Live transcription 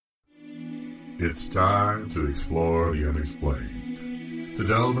It's time to explore the unexplained, to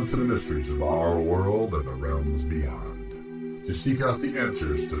delve into the mysteries of our world and the realms beyond, to seek out the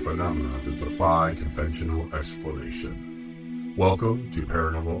answers to phenomena that defy conventional explanation. Welcome to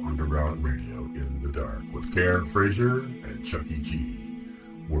Paranormal Underground Radio in the Dark with Karen Frazier and Chucky G,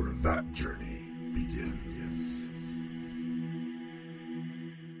 where that journey begins.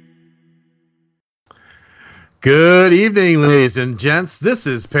 Good evening, ladies and gents. This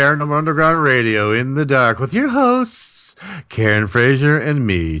is Paranormal Underground Radio in the Dark with your hosts, Karen Frazier and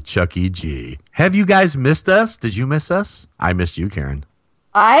me, Chucky G. Have you guys missed us? Did you miss us? I missed you, Karen.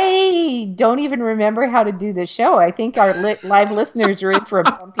 I don't even remember how to do the show. I think our live listeners are in for a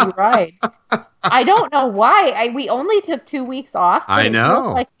bumpy ride. I don't know why. We only took 2 weeks off. But I know. It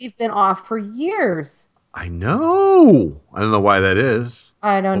feels like we've been off for years. I know. I don't know why that is.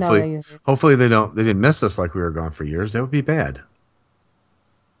 I don't know either. Hopefully they didn't miss us like we were gone for years. That would be bad.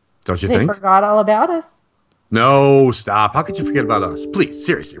 Don't you think? They forgot all about us. No, stop. How could you forget about us? Please,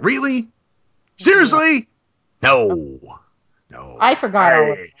 seriously. Really? Seriously? No. I forgot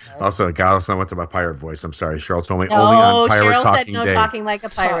all about us. Also, God, also went to my pirate voice. I'm sorry. Cheryl told me No, only on Pirate Cheryl Talking said no Day. talking like a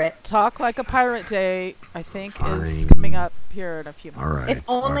pirate. Talk Like a Pirate Day, I think, Fine. is coming up here in a few months. All right. If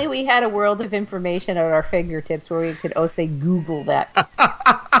only we had a world of information at our fingertips where we could, say, Google that.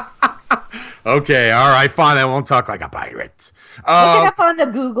 Okay, all right, fine. I won't talk like a pirate. Look it up on the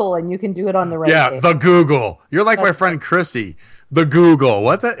Google, and you can do it on the right Yeah, day. the Google. You're like my friend Chrissy. The Google.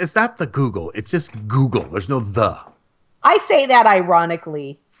 What? It's not the Google. It's just Google. There's no the. I say that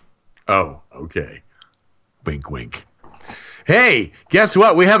ironically. Oh, okay. Wink, wink. Hey, guess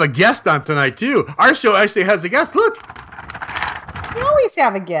what? We have a guest on tonight, too. Our show actually has a guest. Look. We always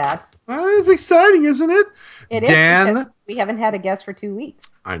have a guest. It's exciting, isn't it? It is Dan. because we haven't had a guest for 2 weeks.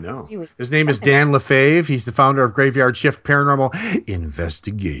 I know. His name is Dan LeFave. He's the founder of Graveyard Shift Paranormal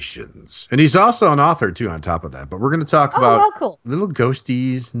Investigations. And he's also an author, too, on top of that. But we're going to talk about cool. little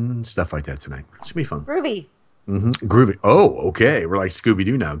ghosties and stuff like that tonight. It's going to be fun. Groovy. Mm-hmm. Groovy. Oh, okay. We're like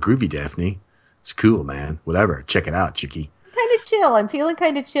Scooby-Doo now. Groovy Daphne. It's cool, man. Whatever. Check it out, chickie. Kind of chill. I'm feeling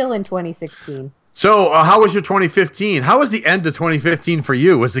kind of chill in 2016. So, how was your 2015? How was the end of 2015 for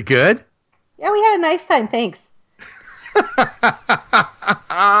you? Was it good? Yeah, we had a nice time. Thanks. Whoop,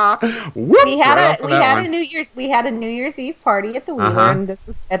 We had right off of that a one. New Year's Eve party at the Wheeler, Uh-huh. and this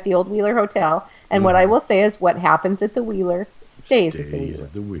is at the old Wheeler Hotel. And what I will say is, what happens at the Wheeler stays at the Wheeler.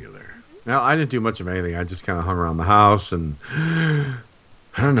 at the Wheeler. Now, I didn't do much of anything. I just kind of hung around the house and, I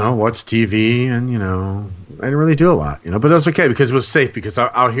don't know, watched TV and, I didn't really do a lot, but that's okay because it was safe because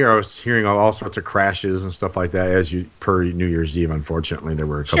out here I was hearing all sorts of crashes and stuff like that per New Year's Eve. Unfortunately, there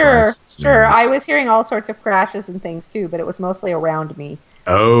were a couple of Sure. I was hearing all sorts of crashes and things too, but it was mostly around me.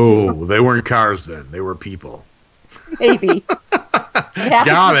 Oh, they weren't cars then. They were people. Maybe.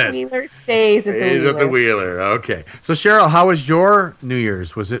 Got it. The Wheeler stays at the He's Wheeler. at the Wheeler. Okay. So Cheryl, how was your New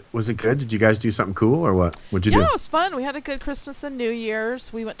Year's? Was it good? Did you guys do something cool or what? What'd you do? Yeah, it was fun. We had a good Christmas and New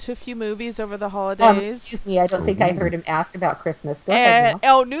Year's. We went to a few movies over the holidays. Excuse me, I don't think I heard him ask about Christmas. Go ahead.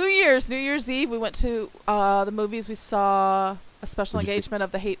 And, New Year's Eve, we went to the movies. We saw a special engagement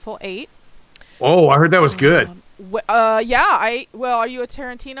of The Hateful Eight. Oh, I heard that was good. Yeah. Are you a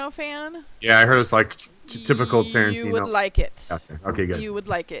Tarantino fan? Yeah, I heard it's like typical Tarantino. You would like it. Okay, good. You would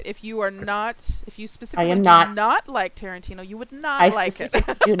like it. If you specifically am do not. not like Tarantino, you would not I like it.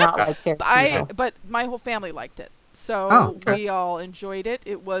 specifically do not like Tarantino. But my whole family liked it. So we all enjoyed it.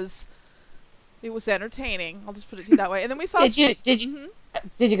 It was entertaining. I'll just put it to you that way. And then we saw Did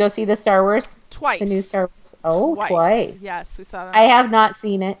you go see the Star Wars? twice. The new Star Wars? Oh, twice. Yes, we saw that. I have not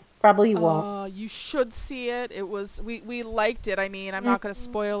seen it. Probably won't. You should see it. It was we liked it. I mean, I'm not going to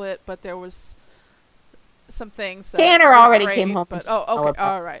spoil it, but there was some things that Tanner weren't already great, came home. But okay,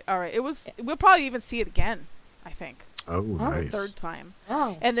 all right. It was. We'll probably even see it again. I think. Oh, nice. Third time.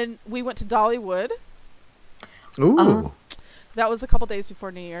 Oh. And then we went to Dollywood. Ooh. That was a couple days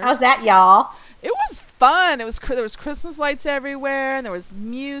before New Year's. How's that, y'all? It was fun. There was Christmas lights everywhere, and there was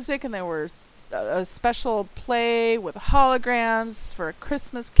music, and there were a special play with holograms for a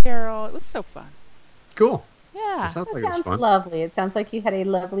Christmas Carol. It was so fun. Cool. Yeah. That sounds That like it was sounds fun. lovely. It sounds like you had a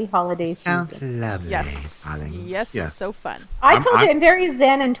lovely holiday season. Lovely. Yes. So fun. I told you I'm very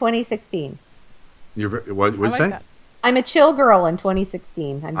zen in 2016. What'd you say? That. I'm a chill girl in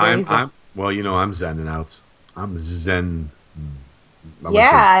 2016. I'm very zen. I'm zenning out. I'm zen.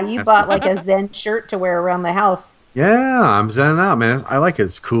 Yeah, you bought like a zen shirt to wear around the house. Yeah, I'm zenning out, man. I like it.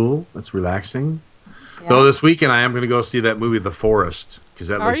 It's cool. It's relaxing. Yeah. Though this weekend I am going to go see that movie, The Forest, because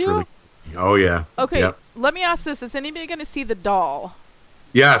that looks really. Oh yeah. Okay. Yep. Let me ask this: is anybody going to see The Doll?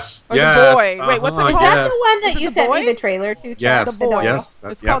 Yes. Or yes. The Boy. Wait, what's it Is called? that Yes. the one Is that it you The sent me Boy? the trailer to? Chad? Yes. The Boy. Yes.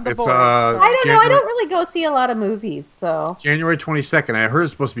 It's called The Boy. I don't know. I January, don't really go see a lot of movies, so. January 22nd. I heard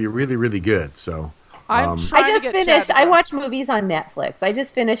it's supposed to be really, really good. So I'm I trying to just get finished. Chad to I go. watch movies on Netflix. I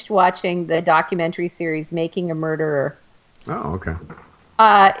just finished watching the documentary series "Making a Murderer." oh, okay.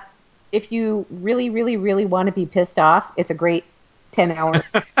 If you really, really, really want to be pissed off, it's a great 10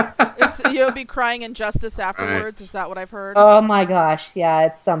 hours. You'll be crying injustice afterwards. Right. Is that what I've heard? Oh my gosh, yeah,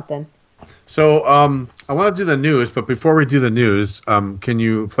 it's something. So I want to do the news, but before we do the news, can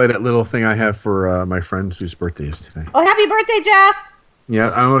you play that little thing I have for my friend whose birthday is today? Oh, happy birthday, Jess!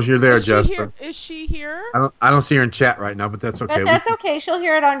 Yeah, I don't know if you're there, Is she Jess. here? But Is she here? I don't see her in chat right now, but that's okay. But that's okay. She'll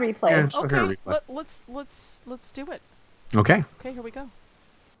hear it on replay. Yeah, she'll hear Okay, a replay. let's do it. Okay. Okay, here we go.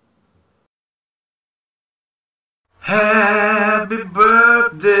 Happy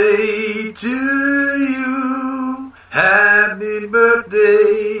birthday to you. Happy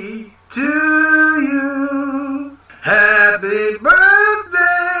birthday to you. Happy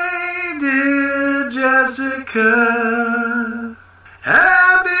birthday, dear Jessica.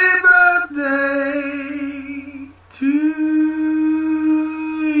 Happy birthday to you.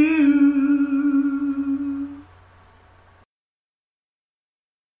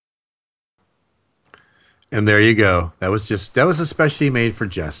 And there you go. That was especially made for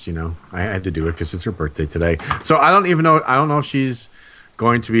Jess. You know, I had to do it because it's her birthday today. So I don't know if she's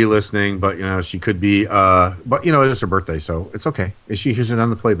going to be listening, but you know, she could be. But you know, it is her birthday, so it's okay. If she hears it on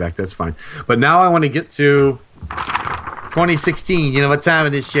the playback, that's fine. But now I want to get to 2016. You know what time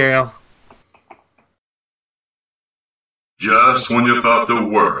it is, Cheryl? Just when you thought the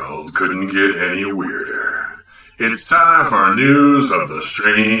world couldn't get any weirder, it's time for news of the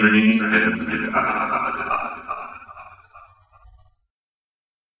strange and the odd.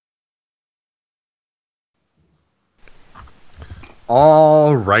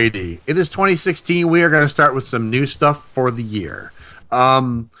 All righty. It is 2016. We are going to start with some new stuff for the year.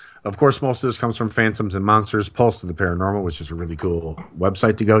 Of course, most of this comes from Phantoms and Monsters, Pulse of the Paranormal, which is a really cool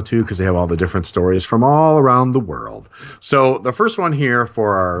website to go to because they have all the different stories from all around the world. So the first one here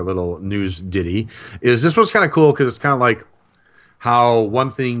for our little news ditty is this one's kind of cool because it's kind of like how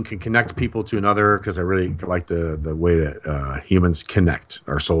one thing can connect people to another, because I really like the way that humans connect,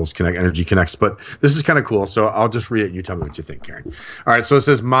 our souls connect, energy connects. But this is kind of cool, so I'll just read it and you tell me what you think, Karen. All right, so it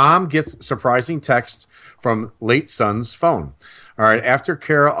says, Mom gets surprising text from late son's phone. All right, after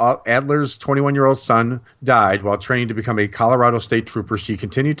Carol Adler's 21-year-old son died while training to become a Colorado State Trooper, she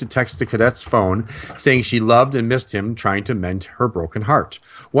continued to text the cadet's phone, saying she loved and missed him, trying to mend her broken heart.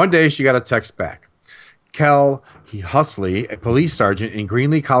 One day, she got a text back. Kel Husley, a police sergeant in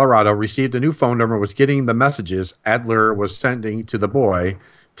Greenlee, Colorado, received a new phone number and was getting the messages Adler was sending to the boy,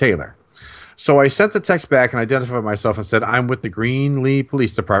 Taylor. So I sent the text back and identified myself and said, I'm with the Greenlee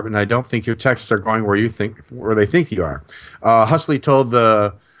Police Department, and I don't think your texts are going where they think you are. Husley told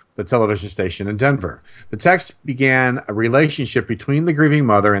the television station in Denver. The text began a relationship between the grieving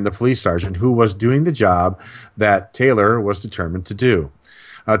mother and the police sergeant who was doing the job that Taylor was determined to do.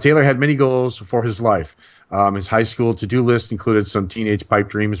 Taylor had many goals for his life. His high school to-do list included some teenage pipe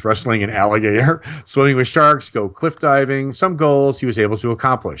dreams, wrestling an alligator, swimming with sharks, go cliff diving, some goals he was able to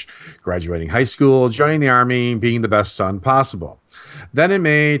accomplish, graduating high school, joining the Army, being the best son possible. Then in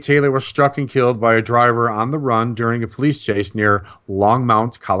May, Taylor was struck and killed by a driver on the run during a police chase near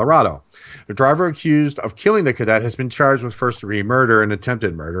Longmont, Colorado. The driver accused of killing the cadet has been charged with first-degree murder and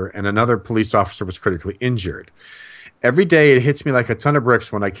attempted murder, and another police officer was critically injured. Every day it hits me like a ton of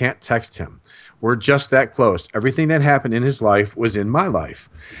bricks when I can't text him. We're just that close. Everything that happened in his life was in my life.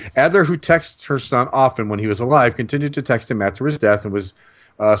 Adler, who texts her son often when he was alive, continued to text him after his death and was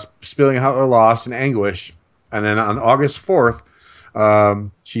spilling out her loss and anguish. And then on August 4th,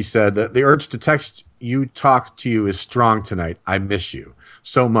 she said, the urge to text you, talk to you is strong tonight. I miss you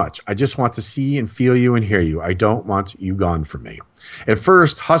so much. I just want to see and feel you and hear you. I don't want you gone from me. At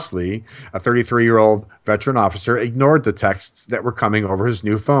first, Husley, a 33-year-old veteran officer, ignored the texts that were coming over his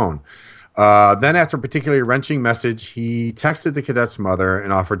new phone. Then, after a particularly wrenching message, he texted the cadet's mother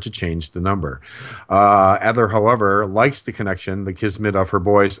and offered to change the number. Adler, however, likes the connection, the kismet of her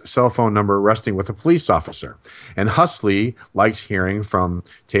boy's cell phone number resting with a police officer. And Husley likes hearing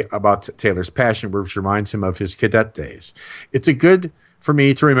about Taylor's passion, which reminds him of his cadet days. It's good for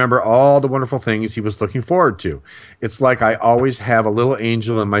me to remember all the wonderful things he was looking forward to. It's like I always have a little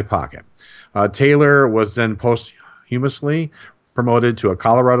angel in my pocket. Taylor was then posthumously promoted to a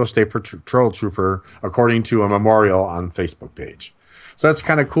Colorado State Patrol Trooper, according to a memorial on Facebook page. So that's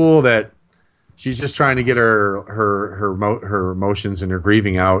kind of cool that she's just trying to get her emotions and her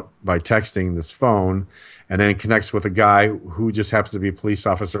grieving out by texting this phone, and then connects with a guy who just happens to be a police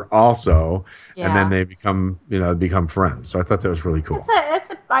officer also, and then they become friends. So I thought that was really cool.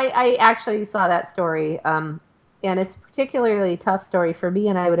 I actually saw that story, and it's a particularly tough story for me,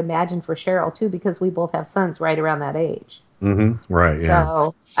 and I would imagine for Cheryl too, because we both have sons right around that age. Mm-hmm. Right. Yeah.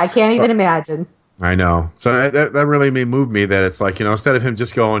 So I can't even imagine. I know. So that really moved me, that it's like, instead of him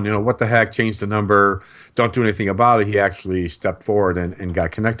just going, what the heck, change the number, don't do anything about it, he actually stepped forward and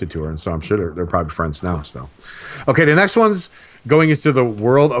got connected to her. And so I'm sure they're probably friends now. So, okay, the next one's going into the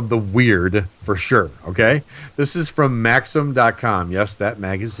world of the weird for sure. Okay. This is from Maxim.com. Yes, that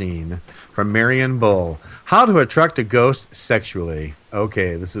magazine, from Marion Bull. How to attract a ghost sexually.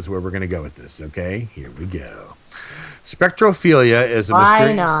 Okay, this is where we're going to go with this. Okay, here we go. Spectrophilia is a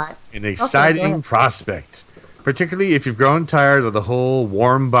mysterious and exciting prospect, particularly if you've grown tired of the whole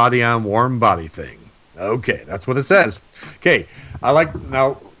warm body on warm body thing. Okay, that's what it says. Okay,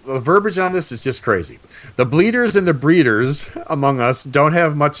 now the verbiage on this is just crazy. The bleeders and the breeders among us don't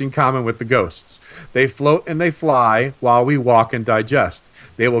have much in common with the ghosts. They float and they fly while we walk and digest.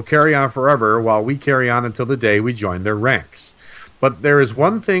 They will carry on forever while we carry on until the day we join their ranks. But there is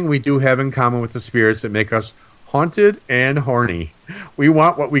one thing we do have in common with the spirits that make us haunted and horny. We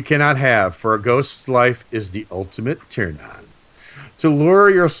want what we cannot have, for a ghost's life is the ultimate turn-on. To lure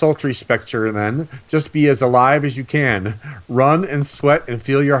your sultry spectre, then, just be as alive as you can. Run and sweat and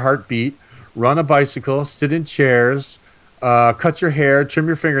feel your heart beat. Run a bicycle, sit in chairs, cut your hair, trim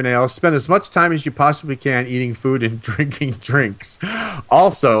your fingernails, spend as much time as you possibly can eating food and drinking drinks.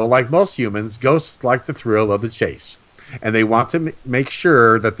 Also, like most humans, ghosts like the thrill of the chase. And they want to make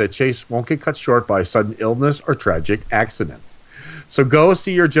sure that the chase won't get cut short by sudden illness or tragic accident. So go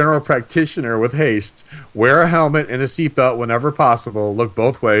see your general practitioner with haste. Wear a helmet and a seatbelt whenever possible. Look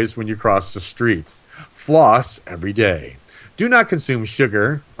both ways when you cross the street. Floss every day. Do not consume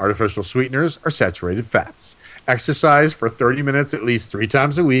sugar, artificial sweeteners, or saturated fats. Exercise for 30 minutes at least 3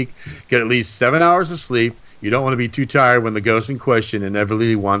 times a week. Get at least 7 hours of sleep. You don't want to be too tired when the ghost in question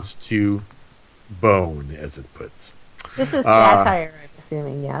inevitably wants to bone, as it puts. This is satire, I'm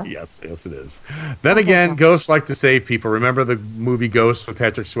assuming, yes? Yes, it is. Then again, ghosts like to save people. Remember the movie Ghosts with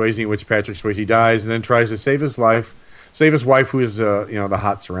Patrick Swayze, in which Patrick Swayze dies and then tries to save his wife, who is, the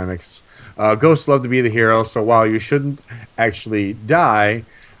hot ceramics. Ghosts love to be the hero, so while you shouldn't actually die,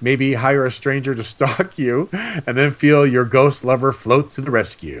 maybe hire a stranger to stalk you and then feel your ghost lover float to the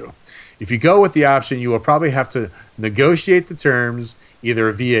rescue. If you go with the option, you will probably have to negotiate the terms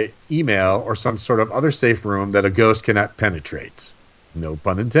either via email or some sort of other safe room that a ghost cannot penetrate. No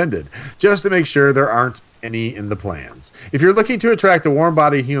pun intended. Just to make sure there aren't any in the plans. If you're looking to attract a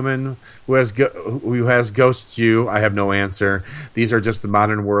warm-bodied human who has ghosted you, I have no answer. These are just the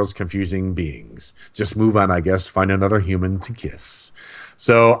modern world's confusing beings. Just move on, I guess. Find another human to kiss.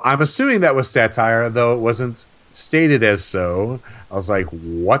 So I'm assuming that was satire, though it wasn't stated as so. I was like,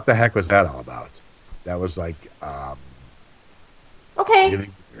 what the heck was that all about? That was like, okay. Really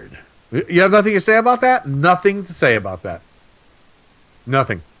weird. You have nothing to say about that? Nothing to say about that.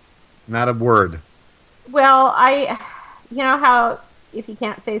 Nothing. Not a word. Well, you know how if you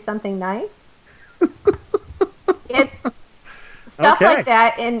can't say something nice, it's stuff like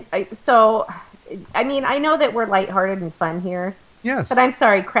that. And so, I mean, I know that we're lighthearted and fun here. Yes. But I'm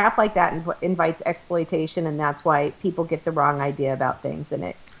sorry, crap like that invites exploitation, and that's why people get the wrong idea about things, and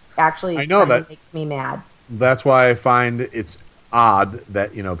it actually makes me mad. That's why I find it's odd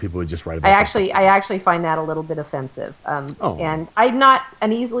that people would just write about. I actually find that a little bit offensive. And I'm not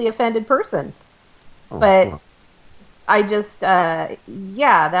an easily offended person, but I just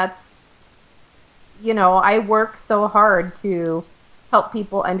that's I work so hard to help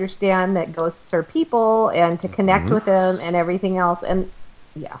people understand that ghosts are people and to connect with them and everything else. And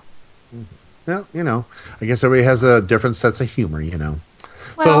well, I guess everybody has a different sense of humor, Well,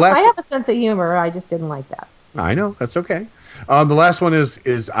 so I have a sense of humor. I just didn't like that. I know. That's okay. The last one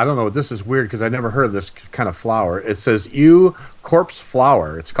is I don't know. This is weird because I never heard of this kind of flower. It says corpse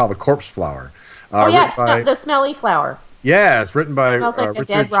flower. It's called the corpse flower. It's the smelly flower. Yeah, it's written by like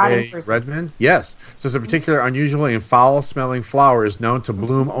Richard J. Redmond. Yes. It says a particular unusual and foul-smelling flower is known to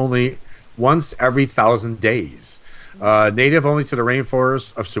bloom only once every 1,000 days. Native only to the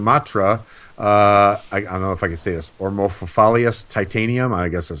rainforests of Sumatra. I don't know if I can say this. Ormophiphalius titanium. I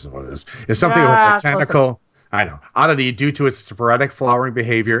guess this is what it is. It's something of a botanical oddity due to its sporadic flowering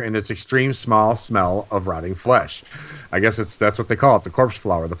behavior and its extreme small smell of rotting flesh. I guess that's what they call it, the corpse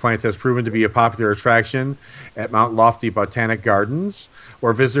flower. The plant has proven to be a popular attraction at Mount Lofty Botanic Gardens,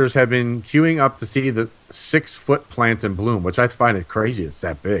 where visitors have been queuing up to see the 6-foot plant in bloom, which I find it crazy. It's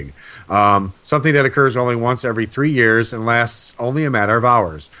that big. Something that occurs only once every 3 years and lasts only a matter of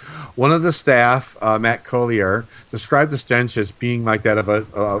hours. One of the staff, Matt Collier, described the stench as being like that of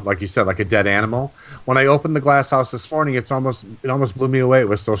a, like you said, like a dead animal. When I opened the glass house this morning, it almost blew me away. It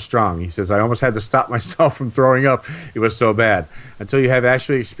was so strong. He says, I almost had to stop myself from throwing up. It was so bad. Until you have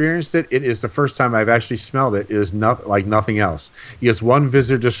actually experienced it, it is the first time I've actually smelled it. It is like nothing else. Yes, one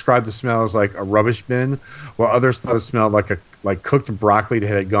visitor described the smell as like a rubbish bin, while others thought it smelled like cooked broccoli that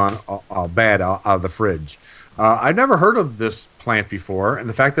had gone all bad out of the fridge. I've never heard of this plant before, and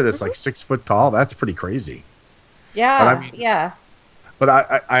the fact that it's like 6 foot tall, that's pretty crazy. Yeah, yeah. But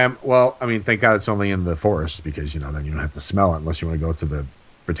I am, well, I mean, thank God it's only in the forest because, then you don't have to smell it unless you want to go to the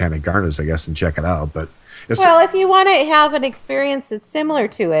Botanic Gardens, I guess, and check it out. But if you want to have an experience that's similar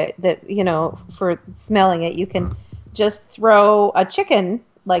to it, that, for smelling it, you can just throw a chicken,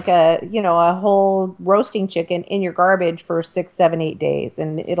 like a whole roasting chicken in your garbage for 6, 7, 8 days,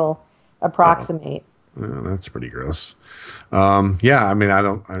 and it'll approximate. Well, that's pretty gross. Yeah, I mean,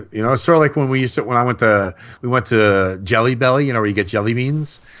 it's sort of like when we went to Jelly Belly, where you get jelly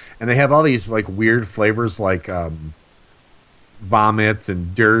beans, and they have all these like weird flavors like vomit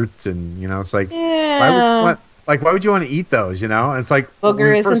and dirt, and it's like, why would you want to eat those? And it's like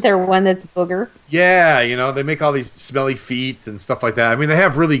booger. Isn't there one that's booger? Yeah, they make all these smelly feet and stuff like that. I mean, they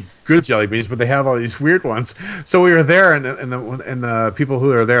have really good jelly beans, but they have all these weird ones. So we were there, and the people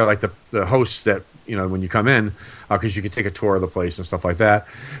who are there, like the hosts that. When you come in, because you can take a tour of the place and stuff like that.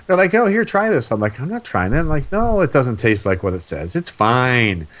 They're like, oh, here, try this. I'm like, I'm not trying it. I'm like, no, it doesn't taste like what it says. It's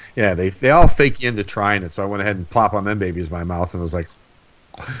fine. Yeah, they all fake you into trying it. So I went ahead and plop on them babies in my mouth and was like,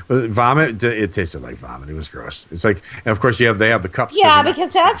 vomit. It tasted like vomit. It was gross. It's like, and of course they have the cups. Yeah,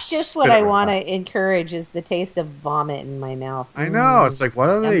 because that's just what I want to encourage is the taste of vomit in my mouth. I know. It's like, what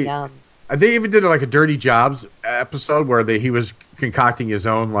are they? Yum. They even did like a Dirty Jobs episode where he was concocting his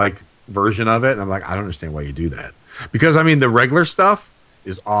own like version of it, and I'm like, I don't understand why you do that, because I mean the regular stuff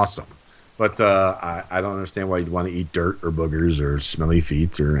is awesome, but I don't understand why you'd want to eat dirt or boogers or smelly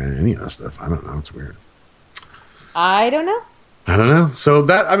feet or any of that stuff. I don't know, it's weird. I don't know. So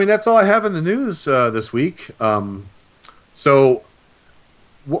that's all I have in the news this week. So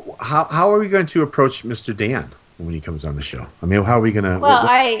how are we going to approach Mr. Dan when he comes on the show? I mean, how are we going to... Well,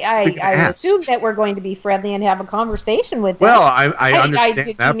 I assume that we're going to be friendly and have a conversation with him. Well, I understand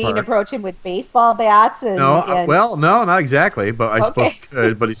did that you mean part. approach him with baseball bats? No, not exactly, but I suppose he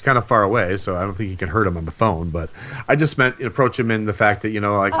could, but he's kind of far away, so I don't think you can hurt him on the phone, but I just meant approach him in the fact that,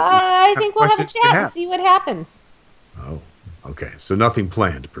 I think we'll have a chat and see what happens. Oh, okay. So nothing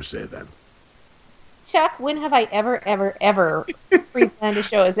planned, per se, then. Chuck, when have I ever pre-planned a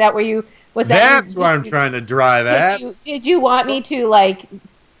show? Is that where you... That's what I'm trying to drive at. Did you want me to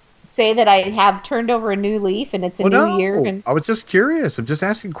say that I have turned over a new leaf and it's a new year? And I was just curious. I'm just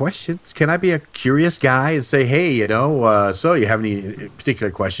asking questions. Can I be a curious guy and say, hey, so you have any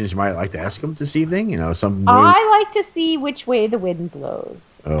particular questions you might like to ask him this evening? I like to see which way the wind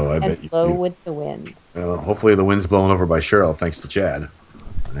blows. Oh, I bet you blow with the wind. Well, hopefully the wind's blowing over by Cheryl, thanks to Chad.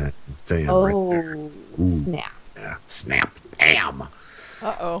 I'll tell you right there. Snap. Yeah, snap. Bam.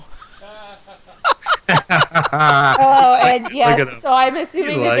 Uh-oh. And yes, so I'm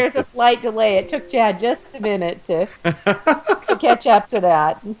assuming that there's a slight delay. It took Chad just a minute to catch up to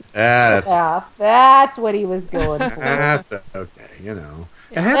that. That's what he was going for. That's okay,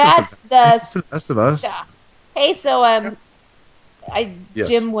 That's the best of us. Yeah. Hey, so Yes.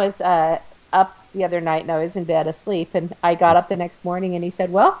 Jim was up the other night and I was in bed asleep, and I got up the next morning and he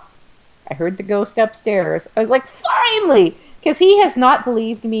said, well, I heard the ghost upstairs. I was like, finally, because he has not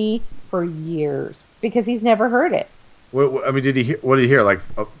believed me for years because he's never heard it. I mean, did he hear? What did he hear? Like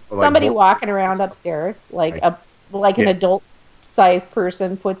somebody walking around upstairs, an adult-sized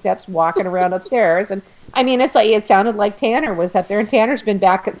person, footsteps walking around upstairs, and I mean, it sounded like Tanner was up there, and Tanner's been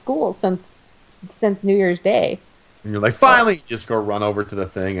back at school since New Year's Day. And you're like, finally, just go run over to the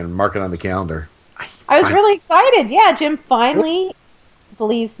thing and mark it on the calendar. I was really excited. Yeah, Jim finally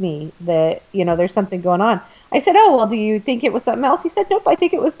believes me that there's something going on. I said, oh, well, do you think it was something else? He said, nope, I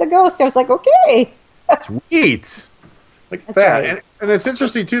think it was the ghost. I was like, okay. Sweet. Like That's that. right. And it's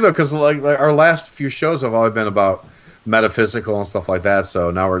interesting, too, though, because like our last few shows have always been about metaphysical and stuff like that.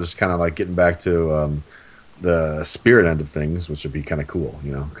 So now we're just kind of like getting back to the spirit end of things, which would be kind of cool,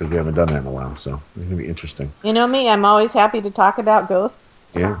 because we haven't done that in a while. So it's going to be interesting. You know me, I'm always happy to talk about ghosts,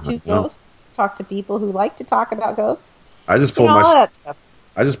 talk to Yeah. ghosts, talk to people who like to talk about ghosts. I just pulled all that stuff.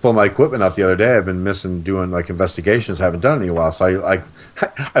 I just pulled my equipment out the other day. I've been missing doing like investigations. I haven't done it in a while. So I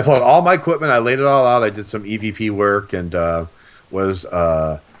pulled all my equipment. I laid it all out. I did some EVP work and was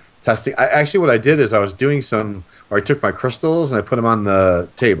testing. What I did is I was doing I took my crystals and I put them on the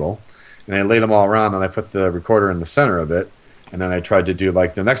table, and I laid them all around, and I put the recorder in the center of it, and then I tried to do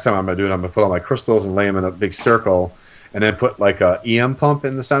like the next time I'm going to do it, I'm going to put all my crystals and lay them in a big circle, and then put like a EM pump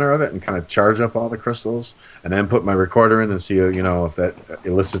in the center of it and kind of charge up all the crystals, and then put my recorder in and see, if that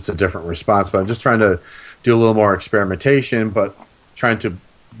elicits a different response. But I'm just trying to do a little more experimentation, but trying to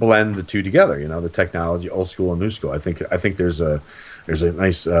blend the two together, the technology, old school and new school. I think there's a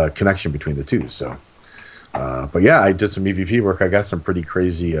nice connection between the two. So, but yeah, I did some EVP work. I got some pretty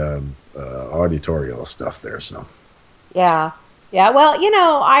crazy auditorial stuff there. So, yeah. Well,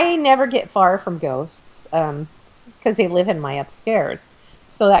 I never get far from ghosts because they live in my upstairs,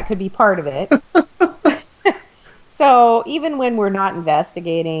 so that could be part of it. So even when we're not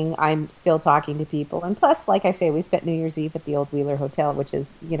investigating, I'm still talking to people. And plus, like I say, we spent New Year's Eve at the Old Wheeler Hotel, which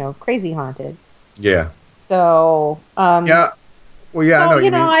is, crazy haunted. Yeah. So, yeah. Well, yeah, so, I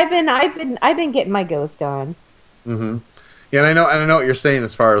know. I've been getting my ghost on. Mm-hmm. Yeah, and I know what you're saying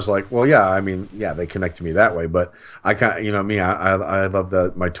as far as like, well, yeah, they connect to me that way, but I kind of, me, I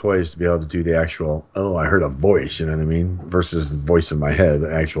love my toys to be able to do the actual, I heard a voice, you know what I mean, versus the voice in my head,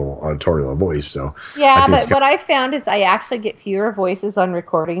 the actual auditorial voice. So yeah, but what I found is I actually get fewer voices on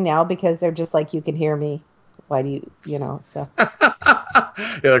recording now because they're just like, you can hear me. Why do you, so. Yeah,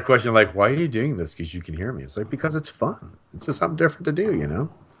 the question like, why are you doing this? Because you can hear me. It's like, because it's fun. It's just something different to do,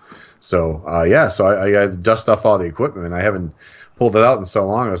 So, so I had to dust off all the equipment, and I haven't pulled it out in so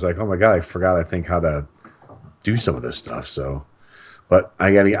long. I was like, oh my God, I forgot, I think, how to do some of this stuff. So, but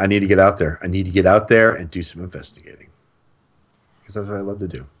I need to get out there. I need to get out there and do some investigating because that's what I love to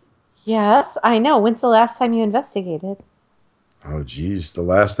do. Yes, I know. When's the last time you investigated? Oh, geez. The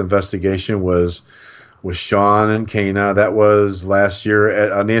last investigation was with Sean and Kana. That was last year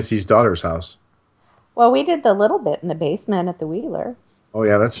at Nancy's daughter's house. Well, we did the little bit in the basement at the Wheeler. Oh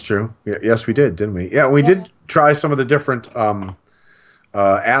yeah, that's true. Yeah, yes, we did, didn't we? Yeah, we did try some of the different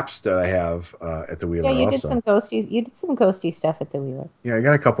apps that I have at the Wheeler. Yeah, did some ghosty. You did some ghosty stuff at the Wheeler. Yeah, I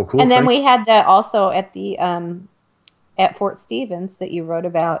got a couple cool. And then we had that also at the at Fort Stevens that you wrote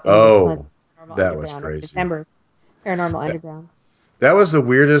about. Oh, that was crazy. December Paranormal Underground. That was the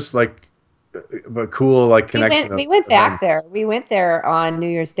weirdest, but cool, connection. We went back there. We went there on New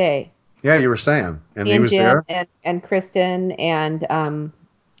Year's Day. Yeah, you were saying, and he was Jim there, and Kristen and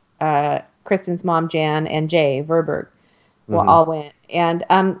Kristen's mom Jan and Jay Verberg, all went, and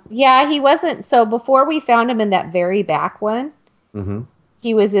he wasn't. So before we found him in that very back one,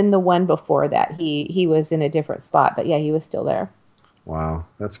 he was in the one before that. He was in a different spot, but yeah, he was still there. Wow,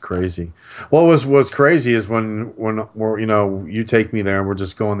 that's crazy. What was crazy is when we're, you take me there and we're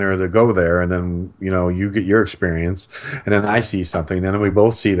just going there to go there, and then you get your experience, and then I see something, and then we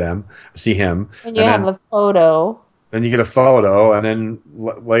both see him, and you have a photo. Then you get a photo, and then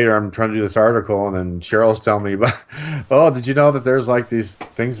later I'm trying to do this article, and then Cheryl's telling me about, did you know that there's these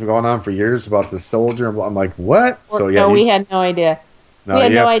things been going on for years about this soldier? I'm like, what? We had no idea. We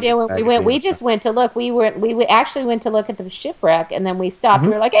had no idea when we went. We just went to look. We actually went to look at the shipwreck, and then we stopped. We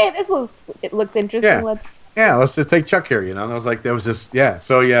were like, "Hey, it looks interesting. Let's just take Chuck here." And I was like, "There was this." Yeah.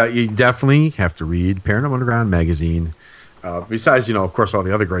 So you definitely have to read Paranormal Underground magazine. Besides, of course, all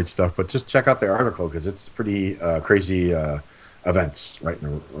the other great stuff, but just check out the article because it's pretty crazy events, right?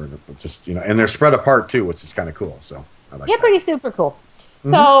 And they're spread apart too, which is kind of cool. So I like that. Pretty super cool.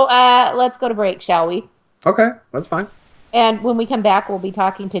 So let's go to break, shall we? Okay, that's fine. And when we come back, we'll be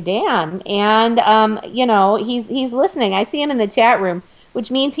talking to Dan. And, he's listening. I see him in the chat room,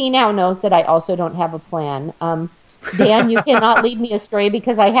 which means he now knows that I also don't have a plan. Dan, you cannot lead me astray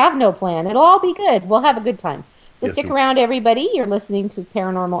because I have no plan. It'll all be good. We'll have a good time. So stick around, everybody. You're listening to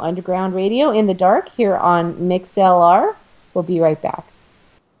Paranormal Underground Radio in the dark here on MixLR. We'll be right back.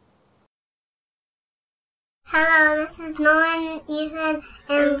 Hello, this is Nolan Ethan,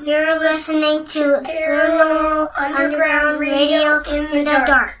 and you're listening to Paranormal Underground Radio in the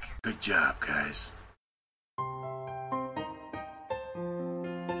dark. Good job, guys.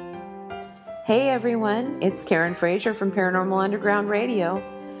 Hey everyone, it's Karen Frazier from Paranormal Underground Radio.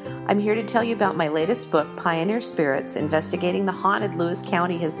 I'm here to tell you about my latest book, Pioneer Spirits, Investigating the Haunted Lewis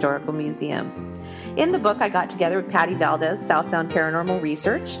County Historical Museum. In the book, I got together with Patty Valdez, South Sound Paranormal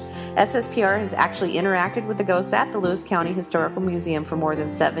Research. SSPR has actually interacted with the ghosts at the Lewis County Historical Museum for more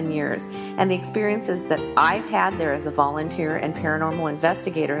than 7 years, and the experiences that I've had there as a volunteer and paranormal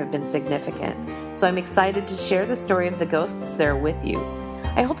investigator have been significant. So I'm excited to share the story of the ghosts there with you.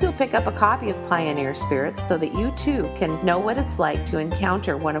 I hope you'll pick up a copy of Pioneer Spirits so that you too can know what it's like to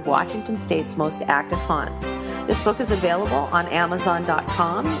encounter one of Washington State's most active haunts. This book is available on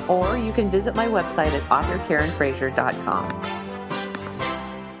Amazon.com, or you can visit my website at authorkarenfrazier.com.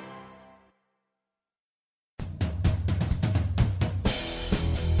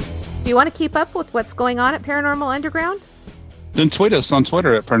 Do you want to keep up with what's going on at Paranormal Underground? Then tweet us on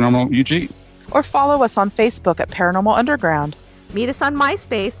Twitter at ParanormalUG. Or follow us on Facebook at Paranormal Underground. Meet us on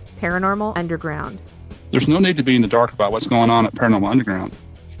MySpace, Paranormal Underground. There's no need to be in the dark about what's going on at Paranormal Underground.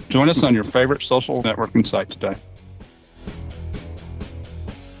 Join us on your favorite social networking site today.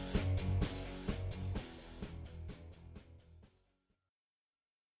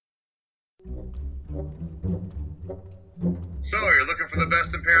 So, you're looking for the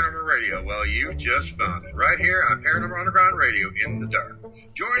best in paranormal radio? Well, you just found it. Right here on Paranormal Underground Radio in the Dark.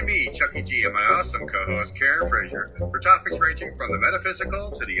 Join me, Chucky G, and my awesome co-host, Karen Frazier, for topics ranging from the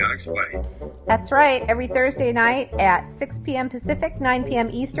metaphysical to the unexplained. That's right. Every Thursday night at 6 p.m. Pacific, 9 p.m.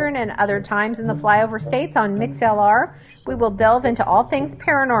 Eastern, and other times in the flyover states on MixLR, we will delve into all things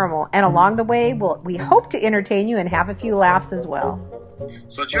paranormal. And along the way, we hope to entertain you and have a few laughs as well.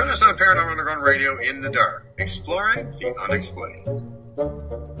 So join us on Paranormal Underground Radio in the Dark, exploring the unexplained.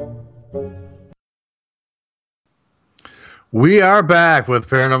 We are back with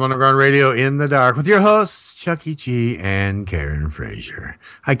Paranormal Underground Radio in the Dark with your hosts, Chucky G and Karen Frazier.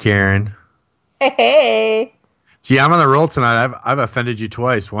 Hi, Karen. Hey. Gee, I'm on the roll tonight. I've offended you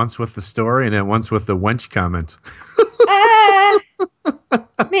twice, once with the story and then once with the wench comment.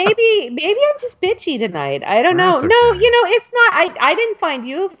 Maybe I'm just bitchy tonight. I don't know. Okay. No, it's not. I didn't find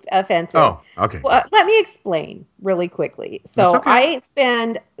you offensive. Oh, okay. Well, let me explain really quickly. So okay. I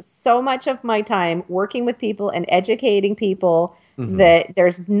spend so much of my time working with people and educating people that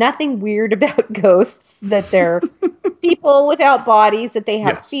there's nothing weird about ghosts, that they're people without bodies, that they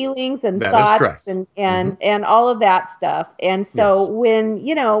have feelings and thoughts and all of that stuff. And so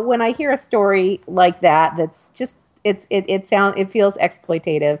when I hear a story like that, that's just it feels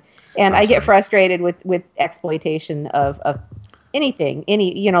exploitative, and I get frustrated with exploitation of anything,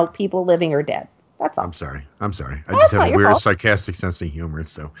 people living or dead. That's all. I'm sorry. I just have a weird sarcastic sense of humor.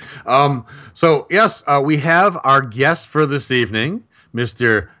 So, yes, we have our guest for this evening,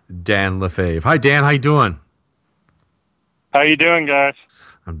 Mr. Dan Lefebvre. Hi, Dan. How you doing? How you doing, guys?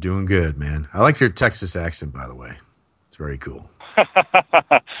 I'm doing good, man. I like your Texas accent, by the way. It's very cool.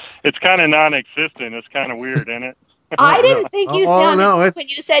 It's kind of non-existent. It's kind of weird, isn't it? I didn't think you sounded... When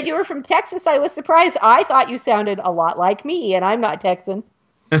you said you were from Texas, I was surprised. I thought you sounded a lot like me, and I'm not Texan.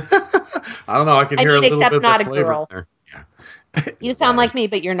 I don't know. I can hear a little bit of not the a flavor girl. there. Yeah. You sound like me,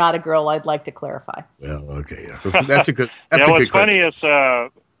 but you're not a girl. I'd like to clarify. Well, okay. Yeah. So that's a good...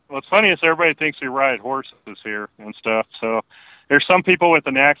 what's funny is everybody thinks we ride horses here and stuff. So there's some people with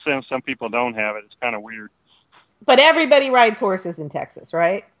an accent, some people don't have it. It's kind of weird. But everybody rides horses in Texas,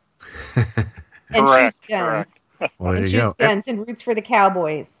 right? And correct, shoots guns. Well, there and you shoots go. guns and roots for the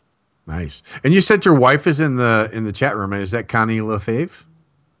Cowboys. Nice. And you said your wife is in the chat room. Is that Connie Lefebvre?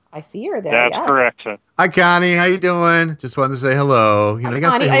 I see her there. That's correct. Hi, Connie. How you doing? Just wanted to say hello. You Connie, say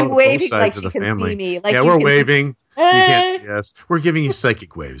hello I'm to both waving sides like of she the can family. see me. Yeah, we're waving. You can't see us. We're giving you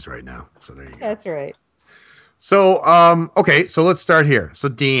psychic waves right now. So there you go. That's right. So, okay. So let's start here. So,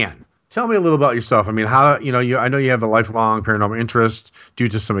 Dan, tell me a little about yourself. I mean, I know you have a lifelong paranormal interest due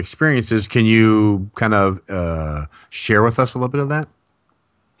to some experiences. Can you kind of share with us a little bit of that?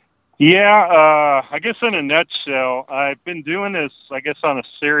 Yeah, I guess in a nutshell, I've been doing this, I guess, on a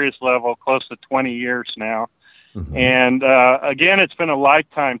serious level close to 20 years now. Mm-hmm. And again, it's been a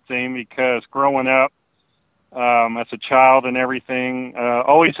lifetime thing because growing up as a child and everything,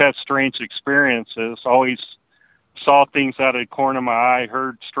 always had strange experiences, always saw things out of the corner of my eye,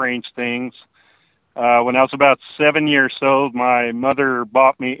 heard strange things. When I was about 7 years old, my mother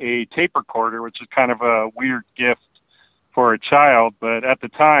bought me a tape recorder, which is kind of a weird gift for a child. But at the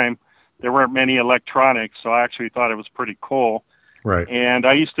time, there weren't many electronics, so I actually thought it was pretty cool. Right. And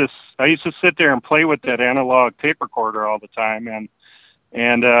I used to sit there and play with that analog tape recorder all the time and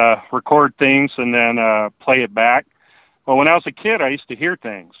record things and then play it back. Well, when I was a kid, I used to hear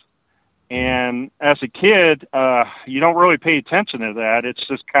things. And as a kid, you don't really pay attention to that. It's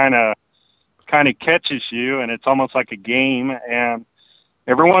just kind of catches you, and it's almost like a game. And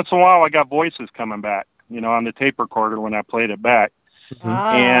every once in a while, I got voices coming back, on the tape recorder when I played it back. Mm-hmm.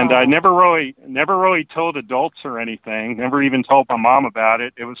 And I never really told adults or anything. Never even told my mom about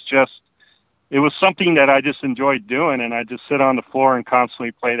it. It was something that I just enjoyed doing, and I just sit on the floor and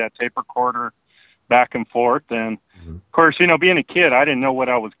constantly play that tape recorder back and forth. And of course, being a kid, I didn't know what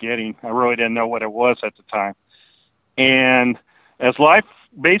I was getting. I really didn't know what it was at the time. And as life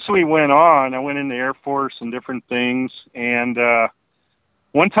basically went on, I went in the Air Force and different things. And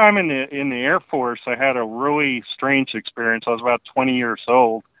one time in the Air Force, I had a really strange experience. I was about 20 years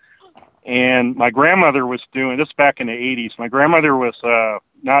old, and my grandmother was doing this back in the 80s. My grandmother was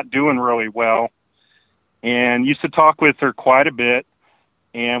not doing really well, and used to talk with her quite a bit.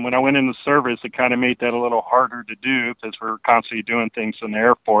 And when I went into service, it kind of made that a little harder to do because we were constantly doing things in the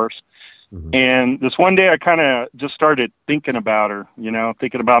Air Force. Mm-hmm. And this one day I kind of just started thinking about her,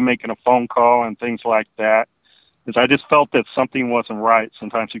 thinking about making a phone call and things like that, because I just felt that something wasn't right.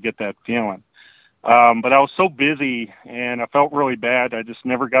 Sometimes you get that feeling. But I was so busy and I felt really bad. I just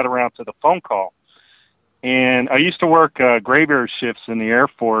never got around to the phone call. And I used to work graveyard shifts in the Air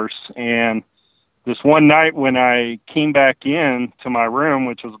Force. And this one night when I came back in to my room,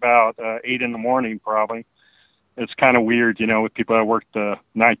 which was about 8 in the morning probably, it's kind of weird, with people that work the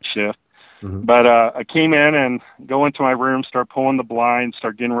night shift. Mm-hmm. But I came in and go into my room, start pulling the blinds,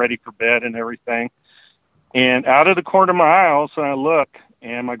 start getting ready for bed and everything. And out of the corner of my eye, all of a sudden I look,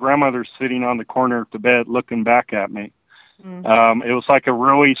 and my grandmother's sitting on the corner of the bed looking back at me. Mm-hmm. It was like a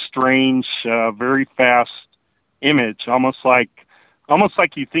really strange, very fast image, almost like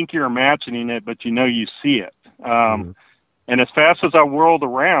you think you're imagining it, but you see it. Mm-hmm. And as fast as I whirled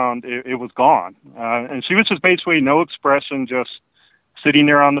around, it was gone. And she was just basically no expression, just sitting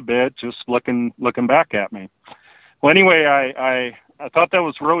there on the bed, just looking back at me. Well, anyway, I thought that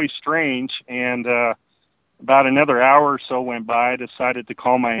was really strange, and about another hour or so went by. I decided to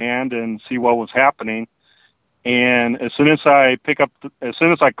call my aunt and see what was happening. And as soon as I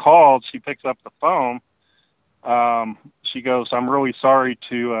called, she picks up the phone. She goes, "I'm really sorry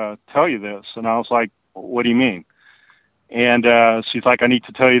to tell you this." And I was like, "What do you mean?" And she's like, "I need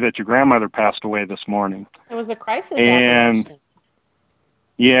to tell you that your grandmother passed away this morning." It was a crisis. And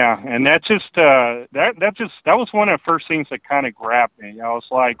yeah, and that was one of the first things that kind of grabbed me. I was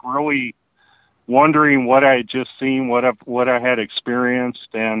like really wondering what I had just seen, what I had experienced,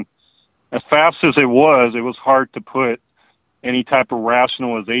 and as fast as it was hard to put any type of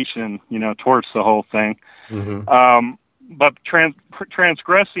rationalization, towards the whole thing. Mm-hmm. But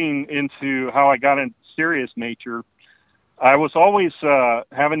transgressing into how I got into serious nature, I was always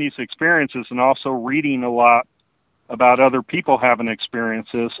having these experiences and also reading a lot about other people having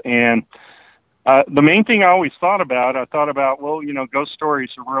experiences. And the main thing I always thought about, well, ghost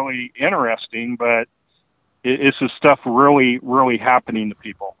stories are really interesting, but is this stuff really, really happening to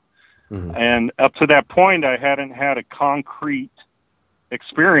people? Mm-hmm. And up to that point, I hadn't had a concrete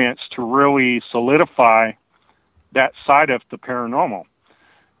experience to really solidify that side of the paranormal.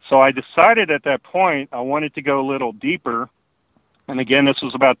 So I decided at that point I wanted to go a little deeper. And again, this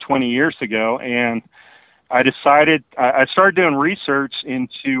was about 20 years ago. And I decided, I started doing research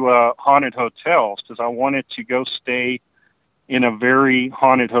into haunted hotels because I wanted to go stay in a very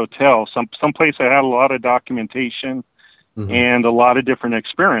haunted hotel, someplace that had a lot of documentation, mm-hmm. and a lot of different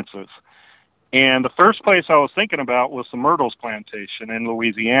experiences. And the first place I was thinking about was the Myrtles Plantation in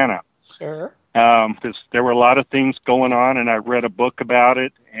Louisiana. Sure. Because there were a lot of things going on, and I read a book about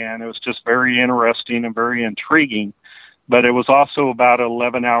it, and it was just very interesting and very intriguing. But it was also about an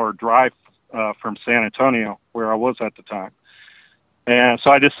 11-hour drive from San Antonio, where I was at the time. And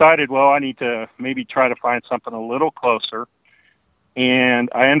so I decided, well, I need to maybe try to find something a little closer. And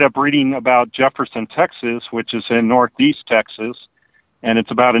I ended up reading about Jefferson, Texas, which is in northeast Texas, and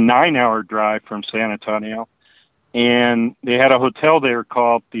it's about a 9-hour drive from San Antonio. And they had a hotel there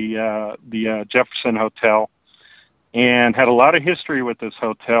called the Jefferson Hotel, and had a lot of history with this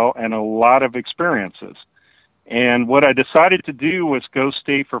hotel and a lot of experiences. And what I decided to do was go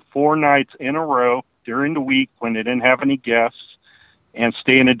stay for 4 nights in a row during the week when they didn't have any guests, and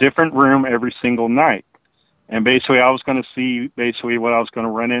stay in a different room every single night. And basically I was going to see what I was going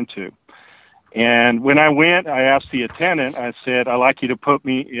to run into. And when I went, I asked the attendant, I said, "I'd like you to put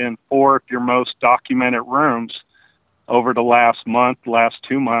me in 4 of your most documented rooms over the last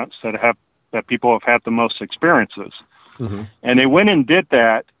 2 months that people have had the most experiences." Mm-hmm. And they went and did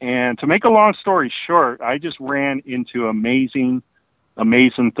that. And to make a long story short, I just ran into amazing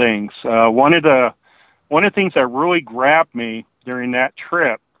things. One of the things that really grabbed me during that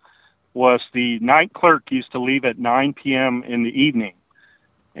trip was the night clerk used to leave at 9 p.m. in the evening.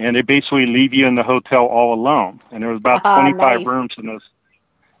 And they basically leave you in the hotel all alone. And there was about 25 nice. Rooms in this.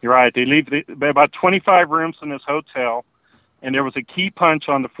 You're right. They leave about 25 rooms in this hotel. And there was a key punch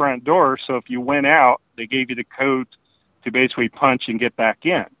on the front door. So if you went out, they gave you the code to basically punch and get back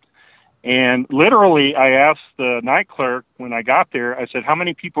in. And literally, I asked the night clerk when I got there, I said, "How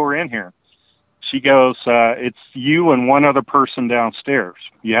many people are in here?" She goes, "It's you and one other person downstairs.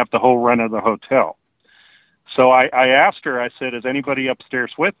 You have the whole run of the hotel." So I asked her, I said, "Is anybody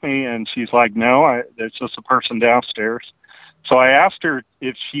upstairs with me?" And she's like, "No, there's just a person downstairs." So I asked her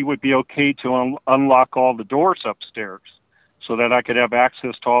if she would be okay to unlock all the doors upstairs so that I could have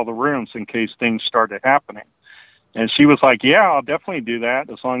access to all the rooms in case things started happening. And she was like, "Yeah, I'll definitely do that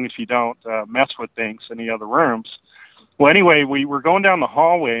as long as you don't mess with things in the other rooms." Well, anyway, we were going down the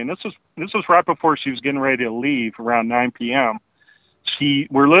hallway, and this was right before she was getting ready to leave, around 9 p.m.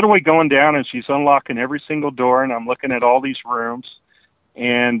 We're literally going down, and she's unlocking every single door, and I'm looking at all these rooms,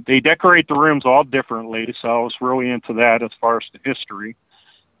 and they decorate the rooms all differently, so I was really into that as far as the history.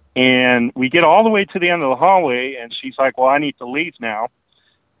 And we get all the way to the end of the hallway, and she's like, well, I need to leave now.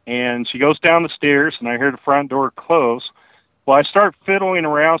 And she goes down the stairs, and I hear the front door close. Well, I start fiddling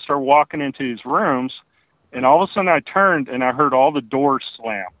around, start walking into these rooms, and all of a sudden I turned, and I heard all the doors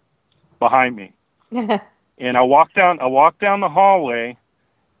slam behind me. And I walked down the hallway,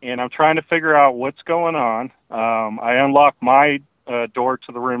 and I'm trying to figure out what's going on. I unlocked my door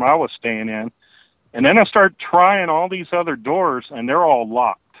to the room I was staying in, and then I start trying all these other doors, and they're all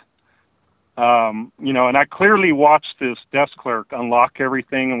locked. And I clearly watched this desk clerk unlock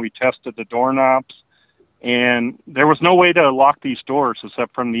everything, and we tested the doorknobs, and there was no way to lock these doors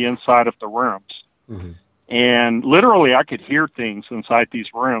except from the inside of the rooms. Mm-hmm. And literally I could hear things inside these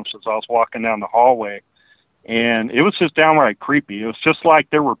rooms as I was walking down the hallway, and it was just downright creepy. It was just like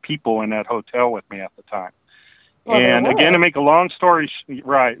there were people in that hotel with me at the time. Well, and again, to make a long story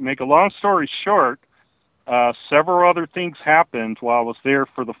short, several other things happened while I was there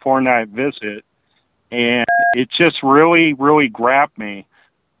for the 4-night visit, and it just really, really grabbed me.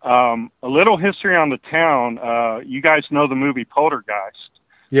 A little history on the town. You guys know the movie Poltergeist.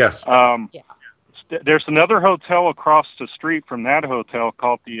 Yes. Yeah. There's another hotel across the street from that hotel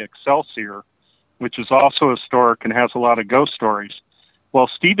called the Excelsior, which is also historic and has a lot of ghost stories. Well,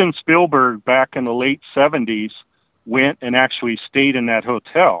 Steven Spielberg, back in the late 70s, went and actually stayed in that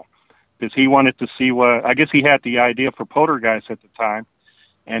hotel because he wanted to see I guess he had the idea for Poltergeist at the time,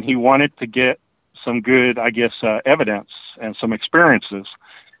 and he wanted to get some good, evidence and some experiences.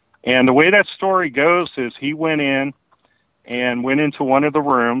 And the way that story goes is he went into one of the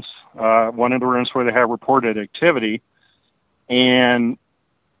rooms where they had reported activity, and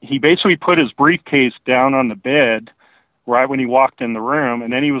he basically put his briefcase down on the bed right when he walked in the room,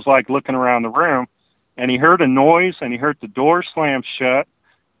 and then he was like looking around the room, and he heard a noise, and he heard the door slam shut,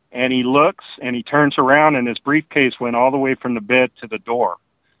 and he looks, and he turns around, and his briefcase went all the way from the bed to the door,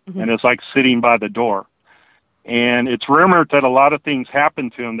 and it's like sitting by the door. And it's rumored that a lot of things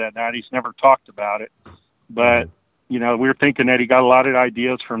happened to him that night. He's never talked about it, but we were thinking that he got a lot of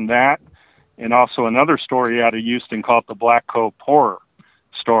ideas from that, and also another story out of Houston called the Black Hope Horror